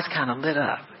her eyes kind of lit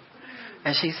up.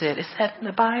 And she said, is that in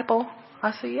the Bible?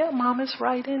 I said, yeah, Mom, it's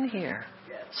right in here.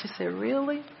 She said,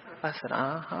 really? I said,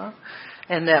 uh-huh.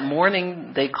 And that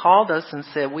morning they called us and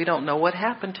said, we don't know what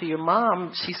happened to your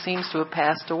mom. She seems to have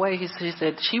passed away. She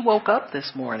said, she woke up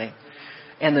this morning.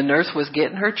 And the nurse was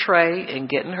getting her tray and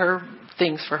getting her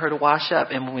things for her to wash up.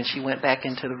 And when she went back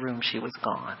into the room, she was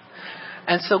gone.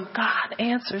 And so God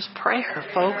answers prayer,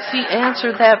 folks. He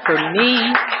answered that for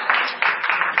me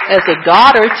as a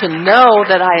daughter to know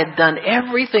that I had done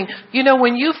everything.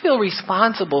 When you feel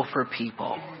responsible for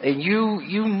people and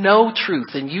you know truth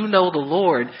and you know the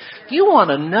Lord, you want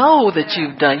to know that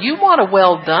you've done. You want a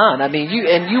well done. I mean,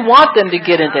 you want them to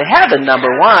get into heaven,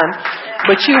 number one,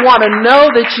 but you want to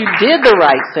know that you did the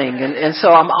right thing. And so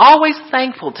I'm always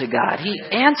thankful to God. He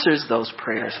answers those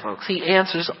prayers, folks. He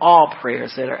answers all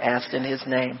prayers that are asked in his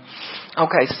name.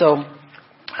 Okay, so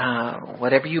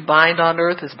whatever you bind on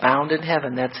earth is bound in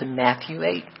heaven. That's in Matthew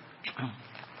 8.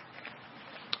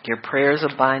 Your prayers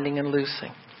of binding and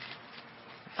loosing.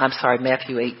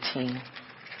 Matthew 18.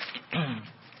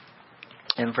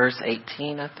 In verse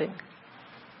 18, I think.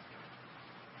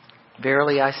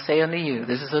 Verily I say unto you,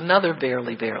 this is another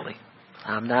verily, verily.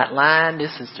 I'm not lying,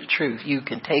 this is the truth. You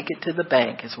can take it to the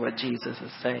bank, is what Jesus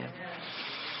is saying.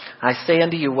 I say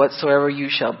unto you, whatsoever you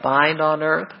shall bind on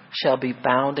earth shall be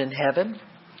bound in heaven.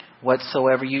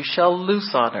 Whatsoever you shall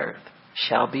loose on earth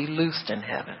shall be loosed in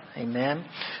heaven. Amen.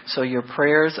 So your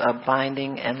prayers are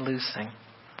binding and loosing.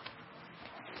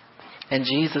 And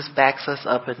Jesus backs us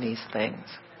up in these things.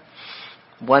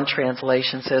 One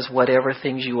translation says, whatever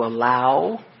things you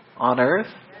allow on earth,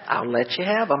 I'll let you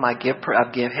have them. I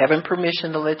give heaven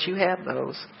permission to let you have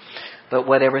those. But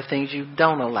whatever things you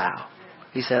don't allow,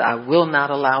 he said, I will not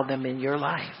allow them in your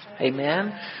life.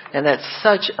 Amen. And that's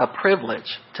such a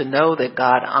privilege to know that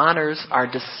God honors our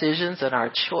decisions and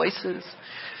our choices.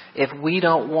 If we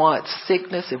don't want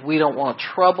sickness, if we don't want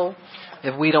trouble,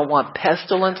 if we don't want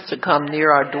pestilence to come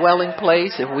near our dwelling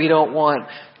place, if we don't want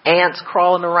ants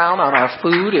crawling around on our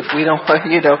food, if we don't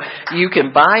want, you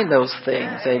can bind those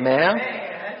things. Amen.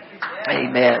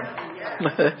 Amen.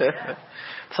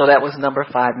 So that was number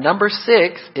 5. Number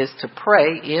 6 is to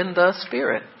pray in the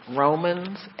Spirit.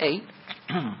 Romans 8.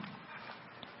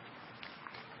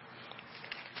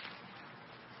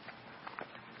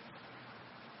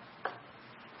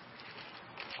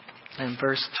 And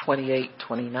verse 28,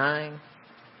 29.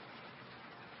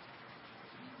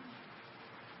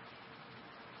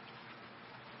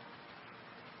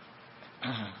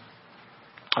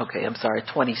 Okay,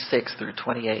 26 through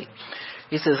 28.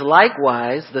 He says,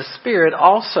 likewise, the Spirit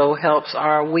also helps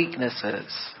our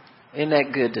weaknesses. Isn't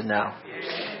that good to know?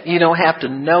 You don't have to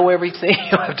know everything.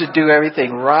 You don't have to do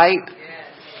everything right.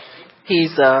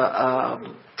 He's a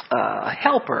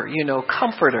helper,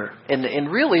 comforter. And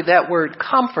really that word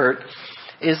comfort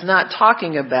is not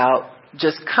talking about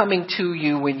just coming to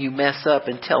you when you mess up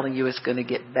and telling you it's going to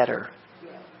get better.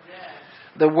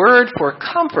 the word for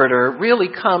comforter really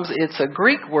it's a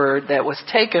Greek word that was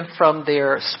taken from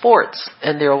their sports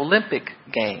and their Olympic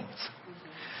games.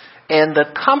 And the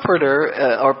comforter,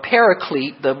 or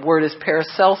paraclete, the word is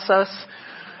Paracelsus,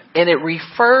 and it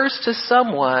refers to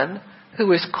someone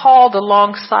who is called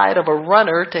alongside of a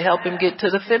runner to help him get to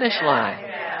the finish line.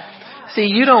 See,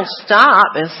 you don't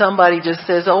stop and somebody just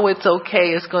says, oh, it's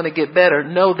okay, it's going to get better.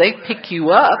 No, they pick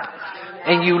you up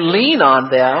and you lean on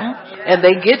them and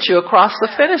they get you across the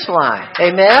finish line.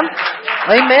 Amen?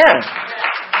 Amen.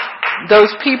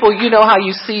 Those people, you know how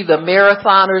you see the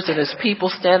marathoners and there's people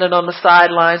standing on the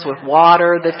sidelines with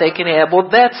water that they can have. Well,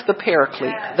 that's the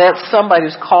paraclete. That's somebody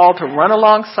who's called to run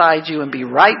alongside you and be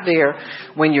right there.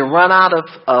 When you run out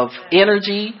of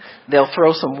energy, they'll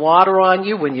throw some water on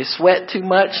you. When you sweat too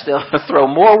much, they'll throw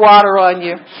more water on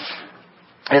you,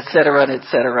 et cetera, et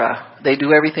cetera. They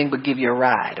do everything but give you a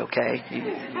ride, okay?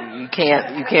 You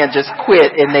can't just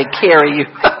quit and they carry you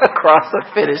across the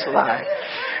finish line.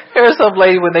 Here's some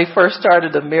lady when they first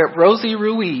started Rosie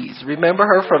Ruiz. Remember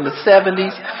her from the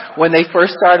 70s? When they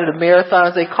first started the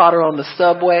marathons, they caught her on the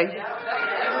subway.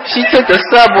 She took the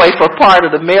subway for part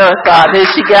of the marathon. Then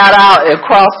she got out and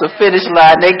crossed the finish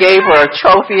line. They gave her a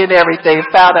trophy and everything.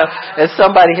 Found out that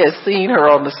somebody had seen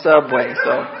her on the subway.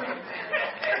 So,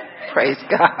 praise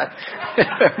God.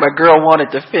 My girl wanted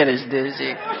to finish, didn't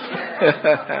she?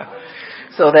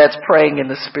 So that's praying in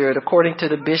the Spirit. According to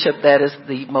the bishop, that is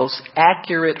the most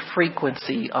accurate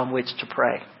frequency on which to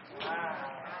pray.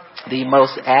 The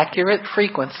most accurate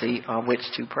frequency on which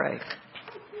to pray.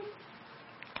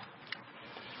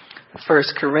 1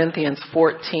 Corinthians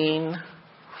 14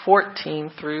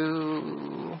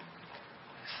 through,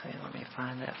 let me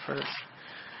find that first.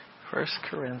 1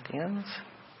 Corinthians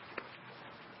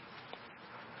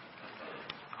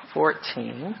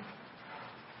 14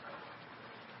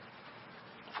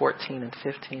 and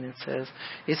 15, it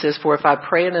says, for if I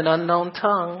pray in an unknown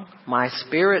tongue, my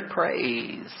spirit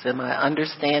prays, and my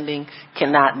understanding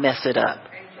cannot mess it up.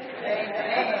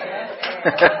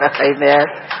 Amen.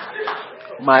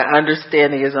 My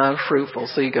understanding is unfruitful,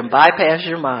 so you can bypass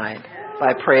your mind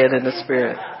by praying in the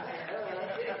Spirit.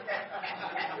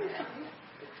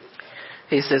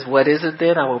 He says, what is it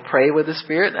then? I will pray with the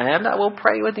Spirit and I will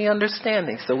pray with the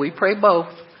understanding. So we pray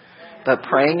both. But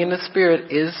praying in the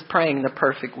Spirit is praying the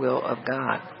perfect will of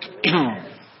God.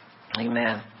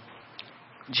 Amen.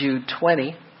 Jude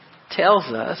 20 tells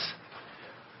us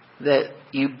that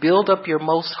you build up your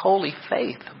most holy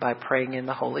faith by praying in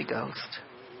the Holy Ghost.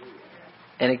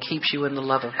 And it keeps you in the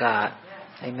love of God.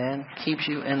 Amen. Keeps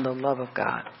you in the love of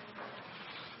God.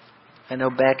 I know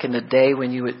back in the day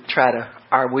when you would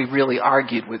we really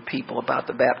argued with people about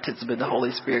the baptism in the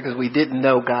Holy Spirit because we didn't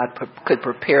know God could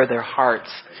prepare their hearts.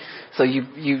 So you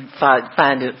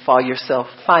find yourself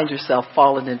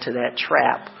falling into that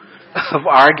trap of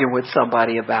arguing with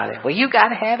somebody about it. Well, you got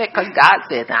to have it because God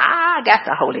said, I got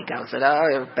the Holy Ghost. And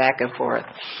back and forth.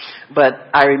 But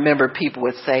I remember people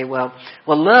would say, well,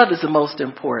 love is the most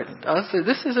important. I said,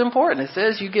 this is important. It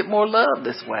says you get more love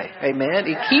this way. Amen.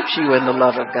 It keeps you in the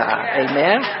love of God.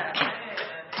 Amen.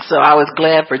 So I was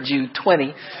glad for Jude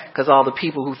 20 because all the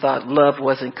people who thought love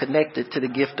wasn't connected to the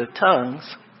gift of tongues,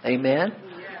 amen,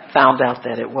 found out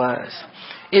that it was.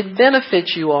 It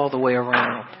benefits you all the way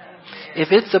around.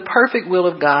 If it's the perfect will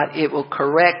of God, it will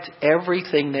correct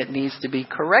everything that needs to be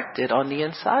corrected on the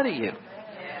inside of you.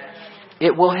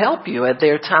 It will help you.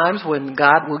 There are times when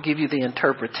God will give you the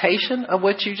interpretation of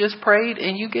what you just prayed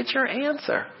and you get your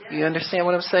answer. You understand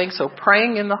what I'm saying? So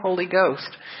praying in the Holy Ghost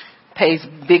pays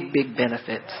big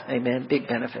benefits. Amen. Big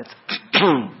benefits.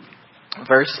 Point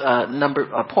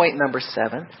number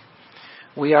 7.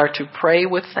 We are to pray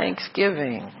with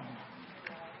thanksgiving.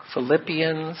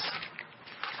 Philippians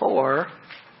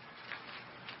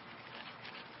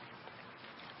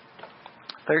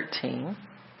 4:13.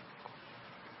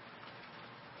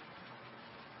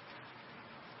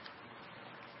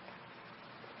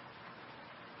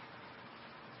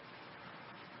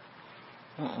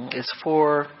 It's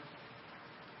 4:6.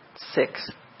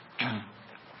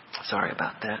 Sorry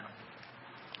about that.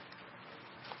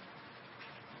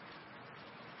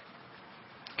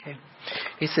 Okay.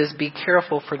 He says, be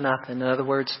careful for nothing. In other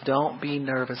words, don't be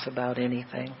nervous about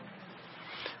anything.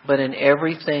 But in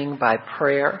everything by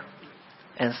prayer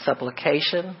and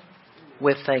supplication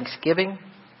with thanksgiving,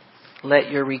 let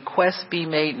your requests be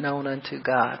made known unto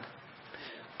God.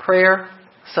 Prayer,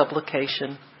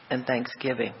 supplication, and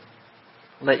thanksgiving.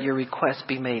 Let your requests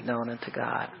be made known unto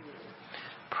God.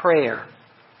 Prayer,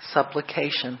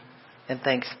 supplication, and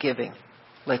thanksgiving.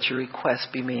 Let your requests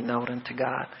be made known unto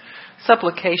God.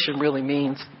 Supplication really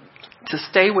means to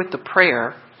stay with the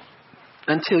prayer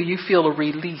until you feel a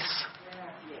release.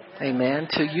 Amen.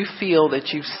 Till you feel that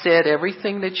you've said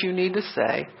everything that you need to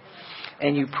say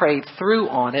and you prayed through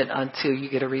on it until you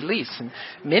get a release. And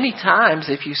many times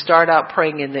if you start out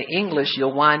praying in the English,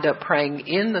 you'll wind up praying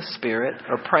in the Spirit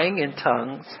or praying in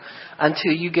tongues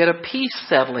until you get a peace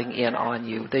settling in on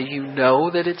you, that you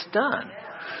know that it's done.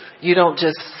 You don't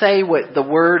just say what the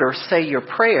word or say your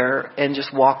prayer and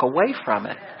just walk away from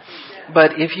it.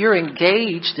 But if you're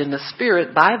engaged in the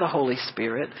Spirit by the Holy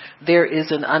Spirit, there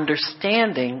is an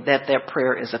understanding that that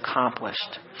prayer is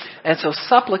accomplished. And so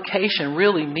supplication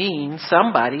really means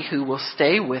somebody who will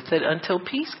stay with it until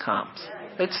peace comes.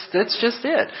 That's just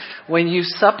it. When you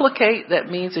supplicate, that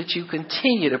means that you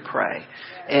continue to pray.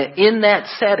 And in that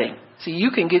setting, see,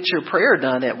 you can get your prayer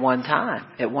done at one time,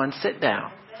 at one sit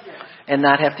down, and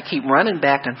not have to keep running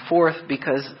back and forth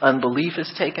because unbelief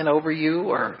has taken over you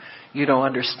or you don't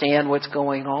understand what's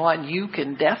going on. You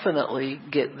can definitely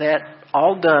get that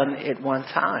all done at one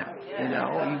time. You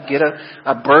know, you get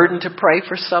a burden to pray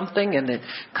for something and it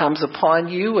comes upon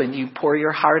you and you pour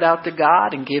your heart out to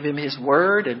God and give him his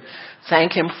word and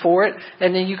thank him for it.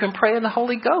 And then you can pray in the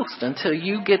Holy Ghost until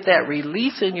you get that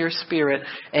release in your spirit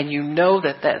and you know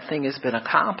that that thing has been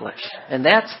accomplished. And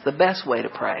that's the best way to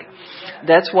pray.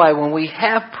 That's why when we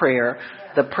have prayer,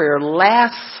 the prayer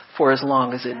lasts for as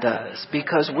long as it does,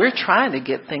 because we're trying to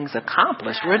get things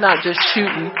accomplished. We're not just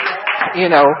shooting,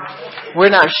 we're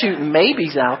not shooting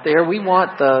maybes out there. We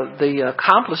want the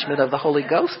accomplishment of the Holy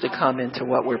Ghost to come into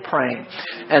what we're praying.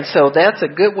 And so that's a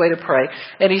good way to pray.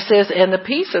 And he says, and the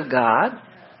peace of God,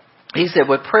 he said,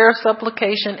 with prayer,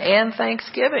 supplication, and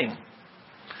thanksgiving.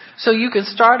 So you can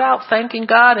start out thanking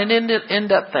God and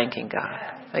end up thanking God.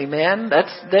 Amen.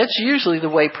 That's usually the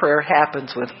way prayer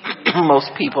happens with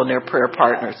most people and their prayer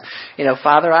partners.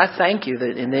 Father, I thank you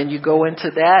that, and then you go into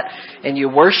that and you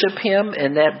worship him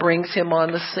and that brings him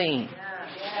on the scene.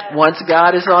 Once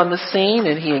God is on the scene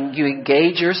and you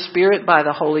engage your spirit by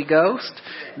the Holy Ghost,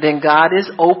 then God is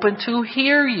open to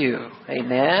hear you.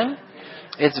 Amen.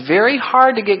 It's very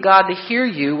hard to get God to hear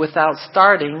you without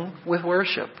starting with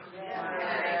worship.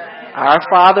 Our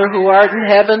Father who art in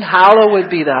heaven, hallowed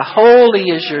be thy. Holy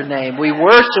is your name. We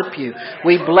worship you.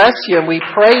 We bless you and we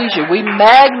praise you. We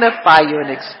magnify you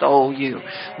and extol you.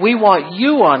 We want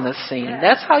you on the scene.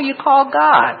 That's how you call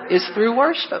God, is through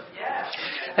worship.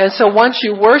 And so once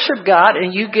you worship God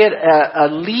and you get a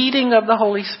leading of the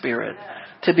Holy Spirit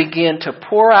to begin to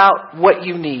pour out what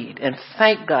you need and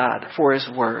thank God for his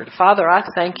word. Father, I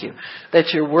thank you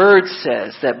that your word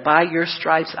says that by your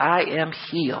stripes I am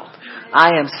healed.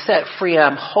 I am set free.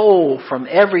 I'm whole from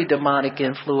every demonic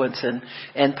influence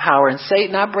and power. And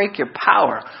Satan, I break your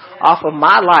power off of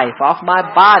my life, off my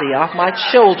body, off my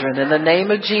children in the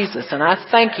name of Jesus. And I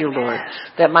thank you, Lord,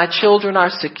 that my children are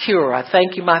secure. I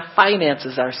thank you my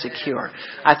finances are secure.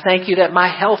 I thank you that my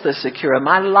health is secure and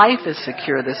my life is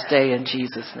secure this day in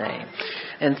Jesus' name.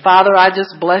 And Father, I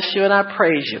just bless you and I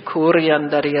praise you.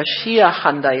 Kuriandaria Shia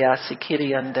Handaya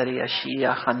Sikiriandaria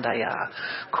Shia Handaya.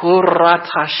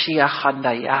 Kurata Shia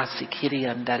Handaya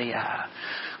Sikiriandaria.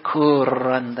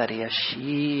 Kurandaria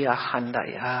Shia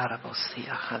Handaya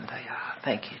Rabosia Handaya.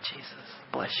 Thank you, Jesus.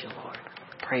 Bless you, Lord.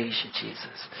 Praise you,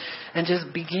 Jesus. And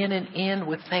just begin and end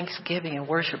with thanksgiving and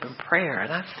worship and prayer.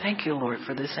 And I thank you, Lord,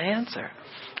 for this answer.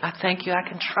 I thank you I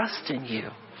can trust in you.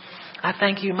 I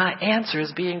thank you my answer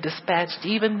is being dispatched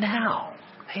even now.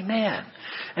 Amen.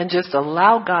 And just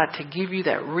allow God to give you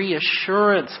that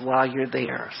reassurance while you're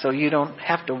there so you don't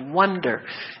have to wonder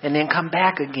and then come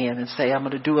back again and say, I'm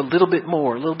going to do a little bit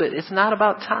more, a little bit. It's not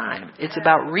about time. It's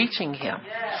about reaching him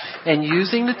and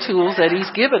using the tools that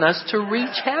he's given us to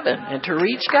reach heaven and to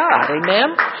reach God.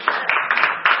 Amen.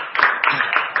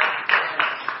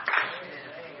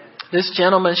 This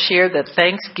gentleman shared that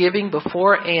thanksgiving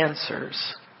before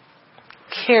answers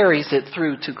carries it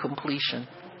through to completion.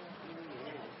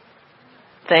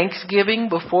 Thanksgiving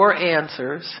before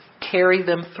answers carry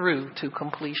them through to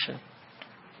completion.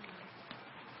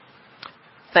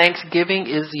 Thanksgiving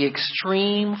is the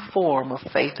extreme form of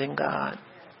faith in God.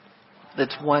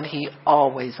 That's one he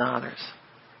always honors.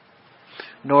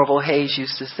 Norval Hayes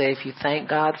used to say, if you thank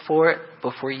God for it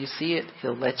before you see it,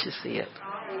 he'll let you see it.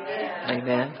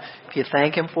 Amen. If you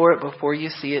thank him for it before you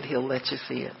see it, he'll let you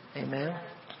see it. Amen.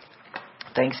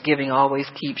 Thanksgiving always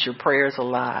keeps your prayers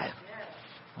alive.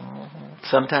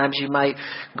 Sometimes you might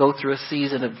go through a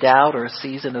season of doubt or a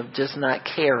season of just not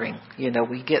caring.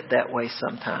 We get that way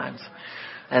sometimes.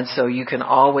 And so you can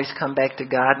always come back to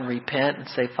God and repent and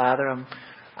say, Father,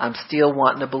 I'm still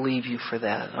wanting to believe you for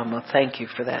that. I'm going to thank you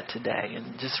for that today.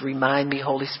 And just remind me,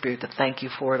 Holy Spirit, to thank you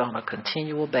for it on a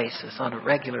continual basis, on a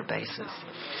regular basis.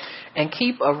 And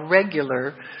keep a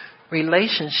regular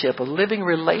relationship, a living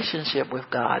relationship with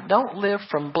God. Don't live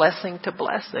from blessing to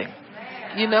blessing.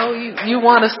 You know, you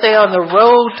want to stay on the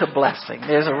road to blessing.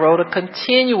 There's a road of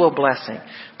continual blessing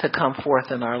to come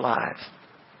forth in our lives.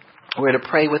 We're to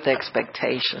pray with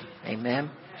expectation.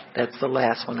 Amen. That's the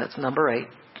last one. That's number 8.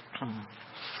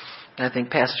 I think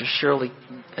Pastor Shirley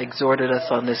exhorted us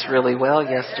on this really well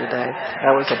yesterday.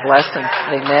 That was a blessing.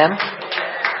 Amen.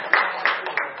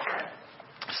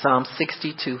 Psalm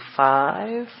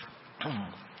 62:5.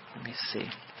 Let me see.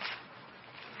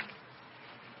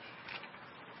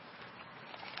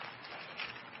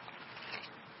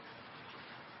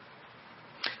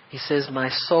 He says, my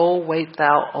soul wait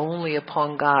thou only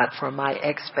upon God, for my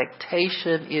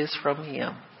expectation is from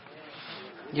Him.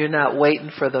 You're not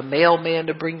waiting for the mailman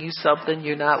to bring you something.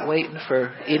 You're not waiting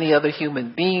for any other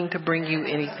human being to bring you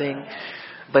anything.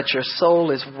 But your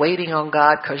soul is waiting on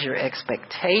God because your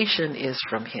expectation is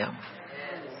from Him.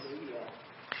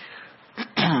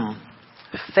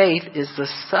 Faith is the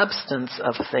substance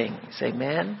of things,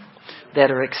 amen,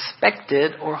 that are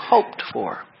expected or hoped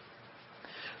for.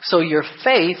 So your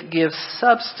faith gives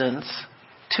substance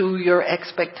to your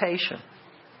expectation.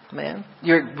 Man,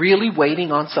 you're really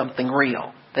waiting on something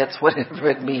real. That's what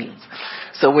it means.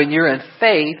 So when you're in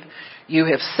faith, you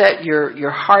have set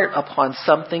your heart upon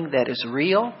something that is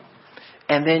real,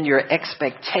 and then your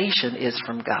expectation is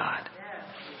from God.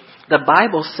 The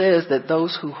Bible says that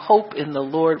those who hope in the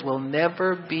Lord will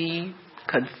never be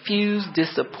confused,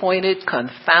 disappointed,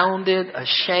 confounded,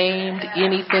 ashamed,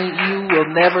 anything.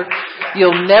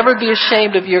 You'll never be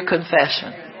ashamed of your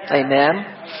confession. Amen.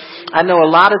 I know a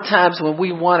lot of times when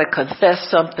we want to confess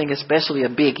something, especially a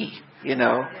biggie, you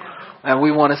know, and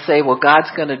we want to say, well,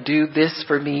 God's going to do this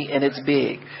for me, and it's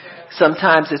big.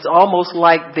 Sometimes it's almost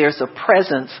like there's a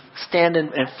presence standing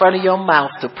in front of your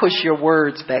mouth to push your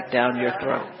words back down your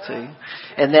throat, see?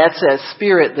 And that's that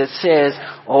spirit that says,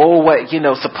 oh, what, you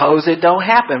know, suppose it don't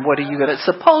happen. What are you going to,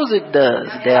 suppose it does,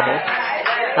 devil.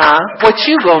 What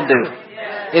you going to do?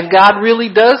 If God really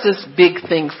does this big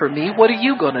thing for me, what are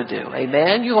you going to do?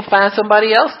 Amen. You're going to find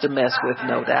somebody else to mess with,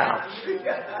 no doubt.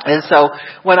 And so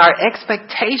when our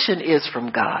expectation is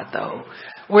from God, though,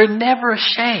 we're never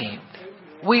ashamed.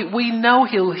 We know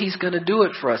He's going to do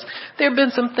it for us. There have been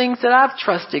some things that I've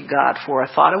trusted God for. I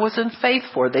thought I was in faith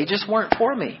for. They just weren't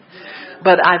for me.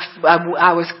 But I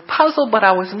was puzzled, but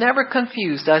I was never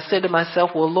confused. I said to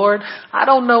myself, well, Lord, I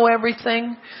don't know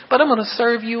everything, but I'm going to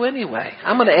serve you anyway.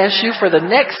 I'm going to ask you for the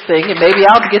next thing, and maybe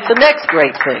I'll get the next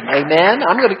great thing. Amen?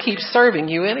 I'm going to keep serving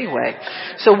you anyway.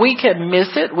 So we can miss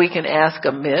it. We can ask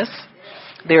amiss.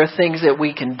 There are things that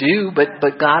we can do,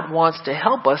 but God wants to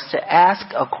help us to ask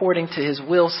according to His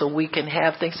will so we can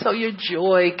have things, so your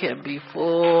joy can be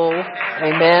full.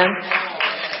 Amen.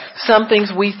 Some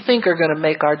things we think are going to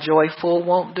make our joy full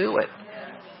won't do it.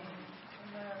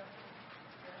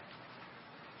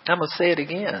 I'm going to say it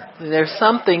again. There's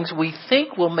some things we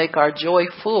think will make our joy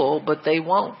full, but they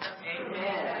won't.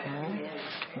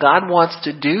 God wants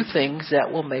to do things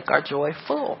that will make our joy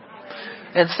full.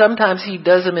 And sometimes He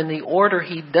does them in the order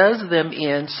He does them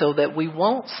in so that we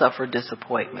won't suffer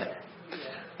disappointment.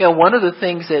 You know, one of the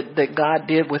things that God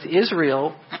did with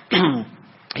Israel,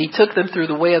 He took them through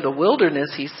the way of the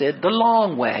wilderness, He said, the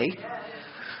long way.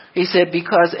 He said,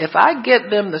 because if I get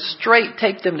them the straight,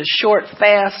 take them the short,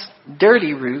 fast,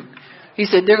 dirty route, He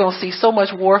said, they're going to see so much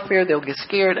warfare, they'll get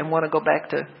scared and want to go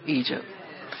back to Egypt.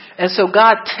 And so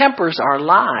God tempers our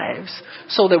lives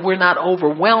so that we're not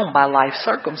overwhelmed by life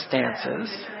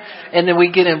circumstances. And then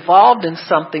we get involved in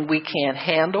something we can't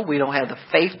handle. We don't have the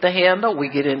faith to handle. We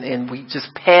get in and we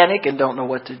just panic and don't know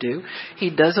what to do. He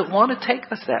doesn't want to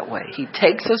take us that way. He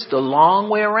takes us the long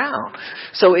way around.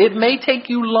 So it may take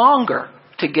you longer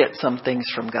to get some things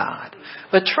from God.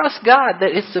 But trust God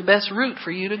that it's the best route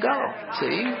for you to go.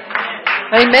 See?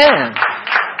 Amen.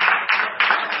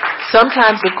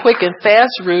 Sometimes the quick and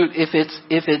fast route,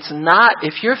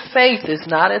 if your faith is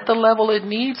not at the level it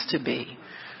needs to be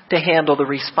to handle the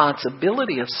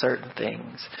responsibility of certain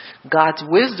things, God's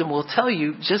wisdom will tell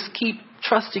you, just keep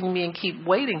trusting me and keep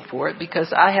waiting for it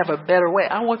because I have a better way.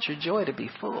 I want your joy to be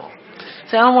full.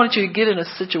 See, I don't want you to get in a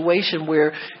situation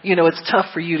where, you know, it's tough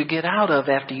for you to get out of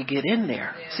after you get in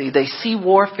there. See, they see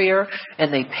warfare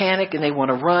and they panic and they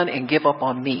want to run and give up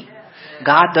on me.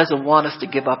 God doesn't want us to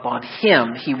give up on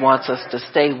Him. He wants us to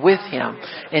stay with Him.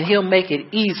 And He'll make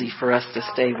it easy for us to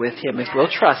stay with Him if we'll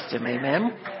trust Him.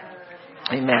 Amen?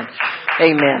 Amen.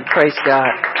 Amen. Praise God.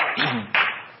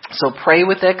 So pray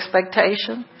with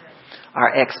expectation.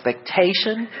 Our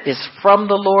expectation is from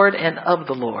the Lord and of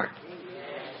the Lord.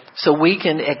 So we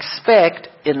can expect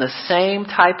in the same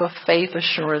type of faith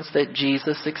assurance that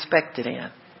Jesus expected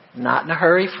in. Not in a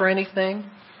hurry for anything.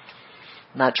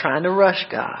 Not trying to rush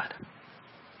God.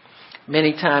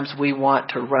 Many times we want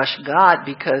to rush God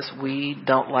because we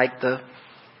don't like the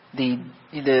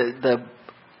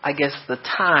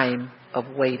time of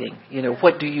waiting.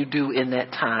 What do you do in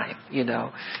that time?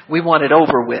 We want it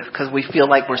over with because we feel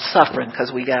like we're suffering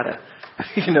because we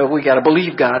gotta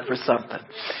believe God for something.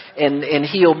 And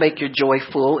He'll make your joy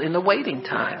full in the waiting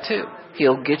time too.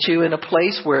 He'll get you in a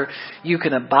place where you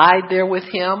can abide there with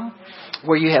Him,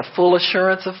 where you have full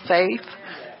assurance of faith.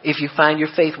 If you find your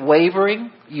faith wavering,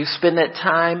 you spend that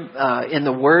time in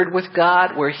the Word with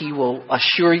God, where He will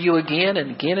assure you again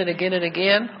and again and again and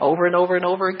again, over and over and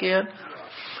over again.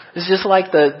 It's just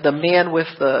like the man with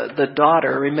the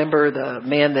daughter. Remember the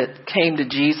man that came to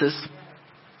Jesus,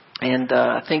 and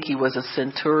I think he was a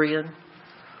centurion.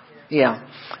 Yeah.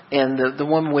 And the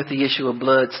woman with the issue of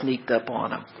blood sneaked up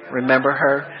on him. Remember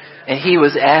her? And he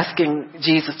was asking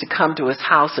Jesus to come to his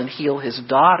house and heal his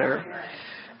daughter.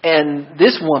 And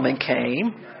this woman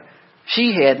came.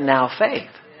 She had now faith.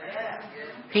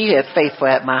 He had faith for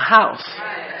at my house.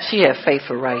 She had faith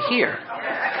for right here.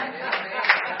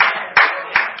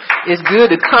 It's good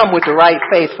to come with the right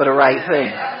faith for the right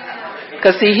thing.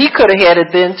 Because see, he could have had it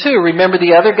then too. Remember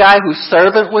the other guy whose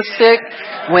servant was sick?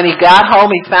 When he got home,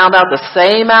 he found out the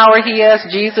same hour he asked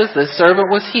Jesus, the servant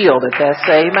was healed at that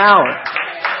same hour.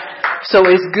 So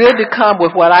it's good to come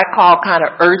with what I call kind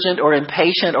of urgent or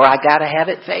impatient or I gotta have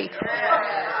it faith.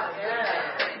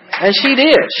 And she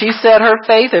did. She said her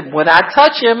faith, and when I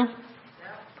touch him,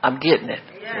 I'm getting it.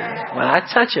 When I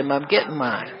touch him, I'm getting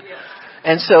mine.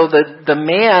 And so the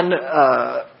man,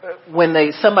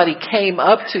 when somebody came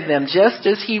up to them, just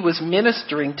as he was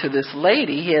ministering to this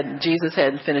lady, Jesus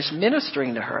hadn't finished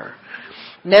ministering to her.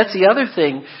 And that's the other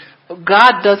thing.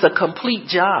 God does a complete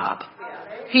job.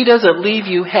 He doesn't leave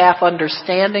you half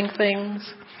understanding things.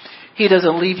 He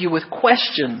doesn't leave you with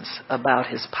questions about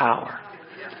His power.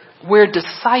 We're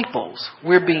disciples.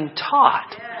 We're being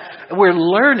taught. We're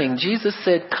learning. Jesus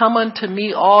said, "Come unto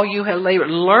me, all you have labored.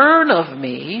 Learn of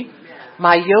me.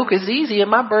 My yoke is easy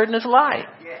and my burden is light."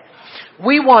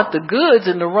 We want the goods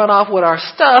and to run off with our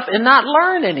stuff and not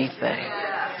learn anything.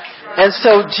 And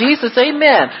so Jesus,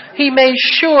 amen, He made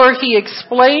sure He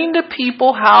explained to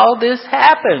people how this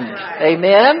happened.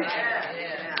 Amen.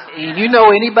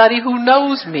 Anybody who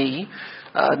knows me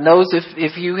knows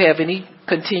if you have any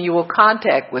continual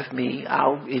contact with me,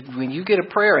 when you get a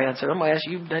prayer answer, I'm going to ask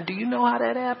you, do you know how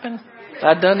that happened?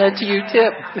 I've done that to you,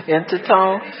 Tip, into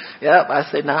tone. Yep. I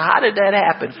said, now how did that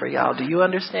happen for y'all? Do you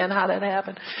understand how that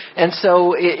happened? And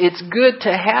so it's good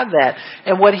to have that.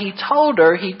 And what He told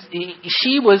her,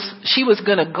 she was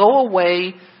going to go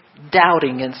away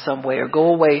doubting in some way, or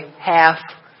go away half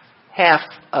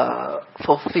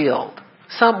fulfilled.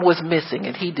 Something was missing,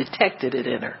 and He detected it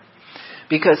in her,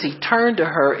 because He turned to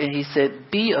her and He said,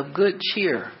 "Be of good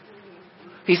cheer."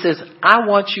 He says, "I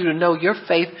want you to know your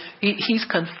faith." He's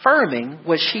confirming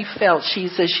what she felt. She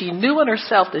says she knew in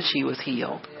herself that she was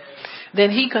healed.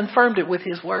 Then He confirmed it with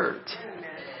His words.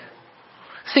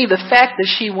 See, the fact that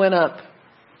she went up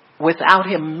without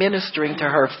Him ministering to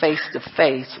her face to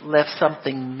face left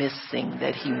something missing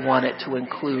that He wanted to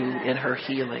include in her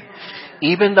healing.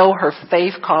 Even though her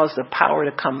faith caused the power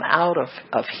to come out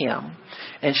of Him,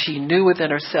 and she knew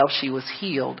within herself she was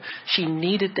healed, she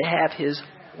needed to have His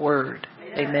word.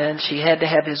 Amen. She had to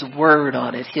have His word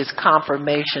on it, His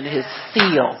confirmation, His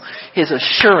seal, His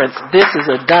assurance. This is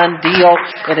a done deal,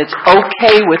 and it's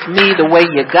okay with me the way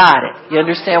you got it. You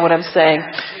understand what I'm saying?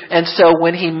 And so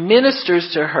when He ministers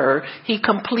to her, He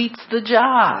completes the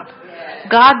job.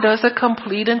 God does a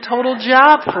complete and total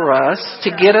job for us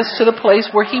to get us to the place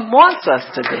where He wants us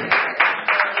to be.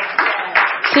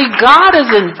 See, God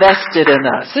is invested in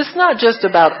us. It's not just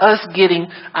about us getting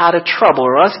out of trouble,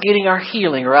 or us getting our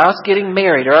healing, or us getting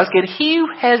married, or us getting.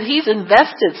 He's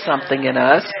invested something in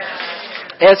us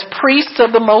as priests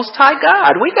of the Most High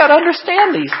God. We got to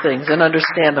understand these things and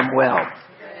understand them well.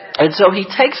 And so He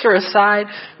takes her aside.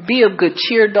 "Be of good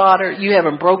cheer, daughter. You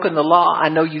haven't broken the law. I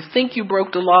know you think you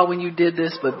broke the law when you did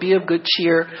this, but be of good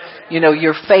cheer.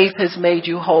 Your faith has made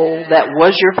you whole." That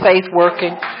was your faith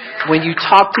working. When you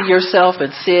talked to yourself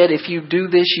and said, "If you do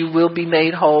this, you will be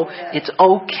made whole," it's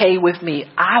okay with me.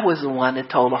 I was the one that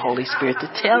told the Holy Spirit to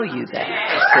tell you that.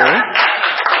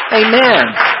 See?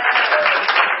 Amen.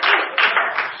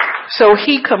 So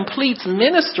He completes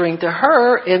ministering to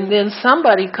her, and then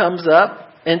somebody comes up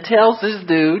and tells this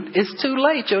dude, "It's too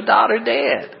late. Your daughter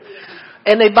dead."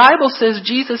 And the Bible says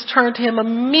Jesus turned to him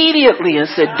immediately and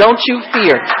said, "Don't you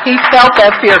fear." He felt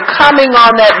that fear coming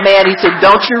on that man. He said,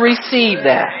 "Don't you receive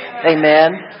that."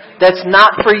 Amen. That's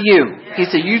not for you. He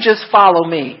said, you just follow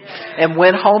me. And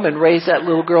went home and raised that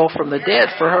little girl from the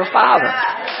dead for her father.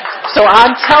 So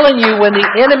I'm telling you, when the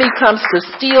enemy comes to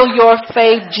steal your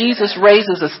faith, Jesus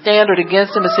raises a standard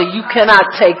against him and says, you cannot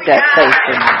take that faith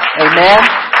from me. Amen?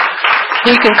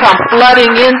 He can come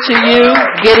flooding into you,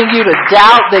 getting you to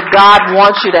doubt that God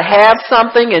wants you to have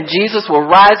something, and Jesus will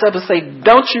rise up and say,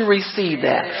 don't you receive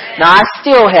that. Now, I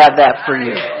still have that for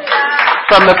you.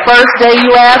 From the first day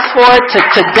you asked for it to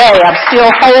today, I'm still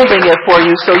holding it for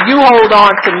you, so you hold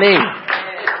on to me.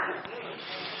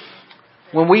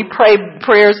 When we pray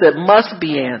prayers that must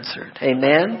be answered,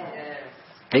 amen?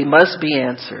 They must be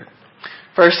answered.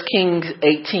 1 Kings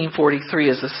 18:43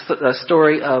 is a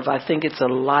story of, I think it's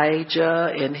Elijah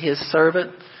and his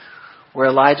servant, where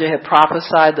Elijah had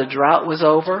prophesied the drought was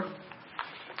over.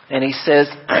 And he says,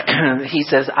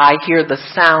 I hear the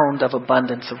sound of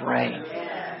abundance of rain.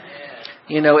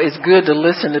 You know, it's good to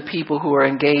listen to people who are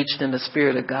engaged in the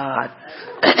Spirit of God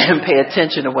and pay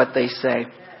attention to what they say.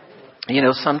 You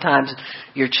know, sometimes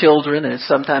your children and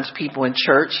sometimes people in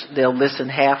church, they'll listen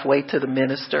halfway to the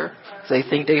minister. They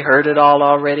think they heard it all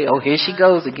already. Oh, here she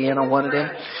goes again on one of them.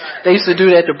 They used to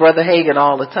do that to Brother Hagin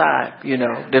all the time. You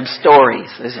know, them stories.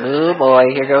 They say, oh boy,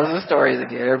 here goes the stories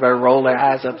again. Everybody roll their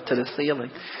eyes up to the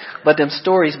ceiling. But them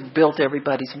stories built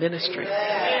everybody's ministry.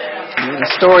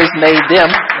 The stories made them,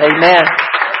 amen,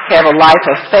 have a life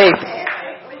of faith.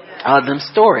 Them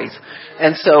stories.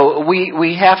 And so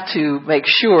we have to make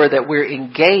sure that we're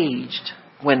engaged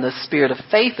when the spirit of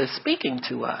faith is speaking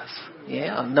to us.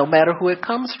 Yeah, no matter who it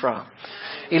comes from.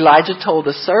 Elijah told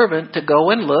the servant to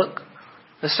go and look.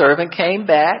 The servant came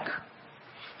back.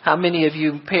 How many of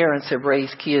you parents have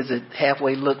raised kids that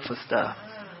halfway look for stuff?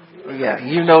 Yeah, so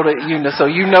you know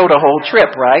the whole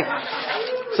trip, right?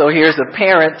 So here's a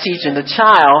parent teaching the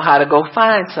child how to go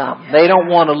find something. They don't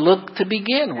want to look to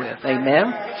begin with.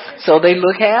 Amen. So they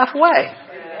look halfway.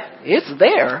 It's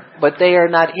there, but they are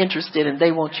not interested, and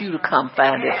they want you to come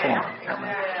find it for them.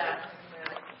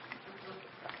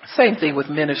 Same thing with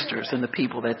ministers and the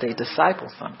people that they disciple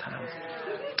sometimes.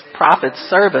 Prophets,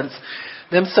 servants,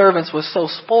 them servants were so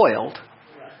spoiled,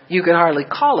 you could hardly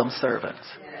call them servants.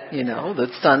 You know, the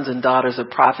sons and daughters of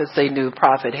prophets, they knew a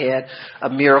prophet had a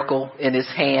miracle in his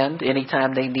hand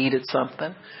anytime they needed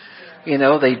something. You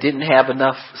know, they didn't have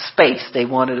enough space. They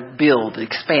wanted to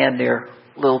expand their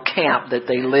little camp that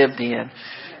they lived in,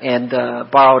 and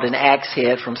borrowed an axe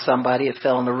head from somebody. It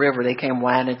fell in the river. They came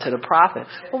whining to the prophet.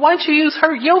 Well, why don't you use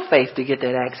your faith to get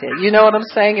that axe head? You know what I'm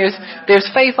saying? There's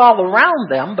faith all around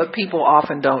them, but people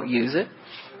often don't use it.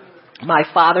 My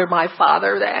father,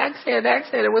 the axe head,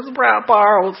 it was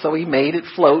borrowed, so he made it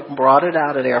float and brought it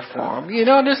out of there for him. You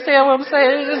don't understand what I'm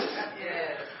saying?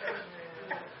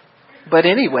 But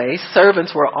anyway,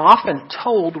 servants were often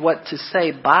told what to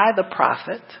say by the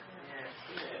prophet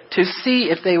to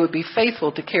see if they would be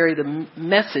faithful to carry the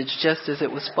message just as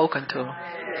it was spoken to them.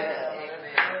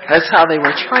 That's how they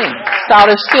were trained. That's how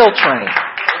they're still trained.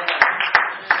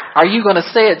 Are you going to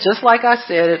say it just like I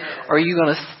said it, or are you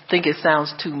going to think it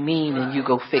sounds too mean and you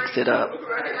go fix it up?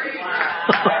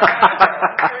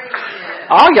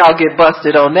 All y'all get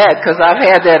busted on that, because I've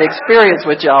had that experience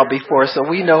with y'all before, so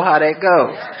we know how that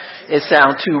goes. It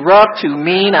sounds too rough, too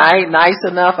mean, I ain't nice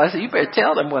enough. I said, you better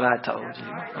tell them what I told you.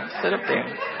 Don't sit up there.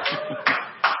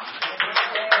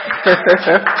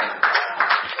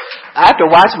 I have to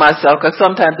watch myself, because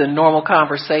sometimes in normal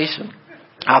conversation,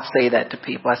 I'll say that to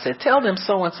people. I said, tell them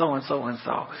so and so and so and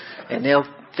so. And they'll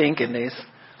think, and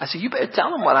I said, you better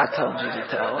tell them what I told you to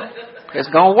tell them. It's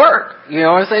going to work. You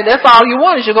know what I'm saying? That's all you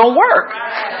want, is you're going to work.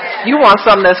 You want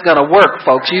something that's going to work,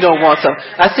 folks. You don't want something.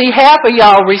 I see half of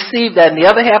y'all receive that, and the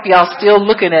other half of y'all still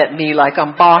looking at me like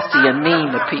I'm bossy and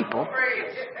mean to people.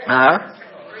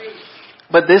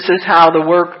 But this is how the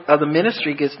work of the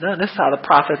ministry gets done. This is how the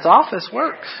prophet's office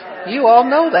works. You all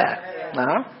know that.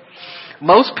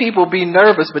 Most people be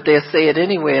nervous, but they'll say it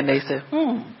anyway, and they say,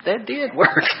 that did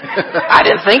work. I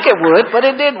didn't think it would, but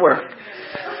it did work.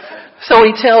 So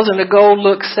he tells them to go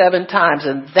look 7 times,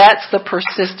 and that's the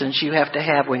persistence you have to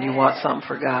have when you want something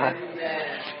for God.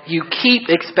 You keep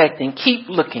expecting, keep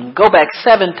looking, go back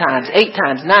 7 times, 8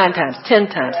 times, 9 times, 10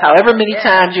 times, however many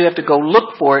times you have to go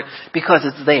look for it, because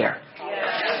it's there.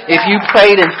 If you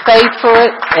prayed in faith for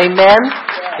it, amen,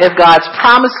 if God's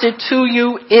promised it to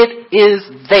you, it is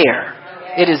there.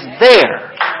 It is there.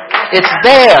 It's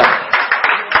there.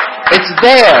 It's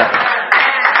there.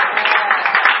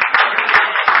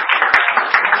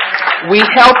 We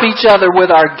help each other with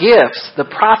our gifts. The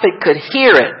prophet could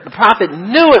hear it. The prophet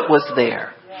knew it was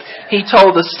there. He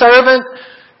told the servant,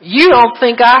 you don't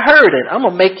think I heard it. I'm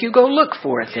going to make you go look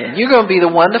for it then. You're going to be the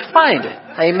one to find it.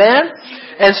 Amen?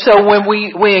 And so when we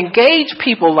engage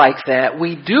people like that,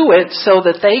 we do it so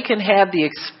that they can have the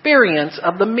experience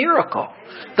of the miracle,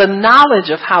 the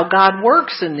knowledge of how God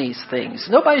works in these things.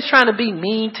 Nobody's trying to be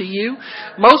mean to you.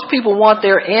 Most people want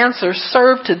their answer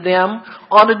served to them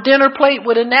on a dinner plate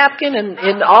with a napkin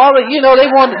and all that, you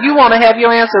want to have your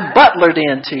answer butlered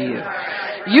into you.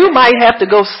 You might have to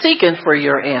go seeking for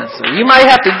your answer. You might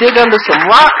have to dig under some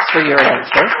rocks for your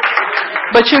answer.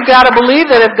 But you've got to believe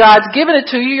that if God's given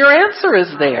it to you, your answer is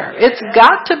there. It's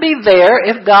got to be there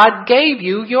if God gave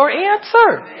you your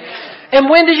answer.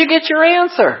 And when did you get your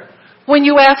answer? When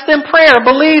you asked in prayer,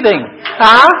 believing.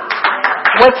 Huh?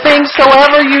 What things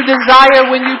soever you desire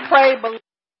when you pray, believe.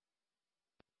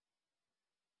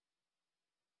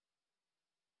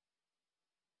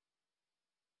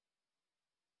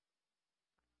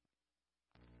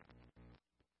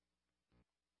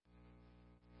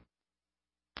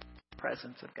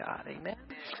 Presence of God. Amen.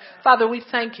 Father, we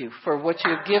thank you for what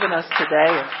you've given us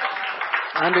today,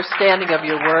 understanding of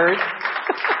your word.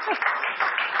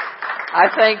 I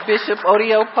thank Bishop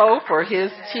Odiopo for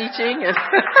his teaching and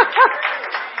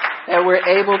that we're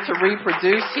able to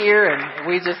reproduce here, and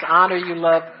we just honor you,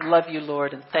 love you,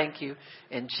 Lord, and thank you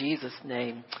in Jesus'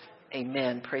 name.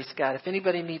 Amen. Praise God. If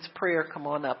anybody needs prayer, come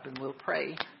on up and we'll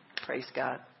pray. Praise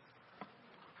God.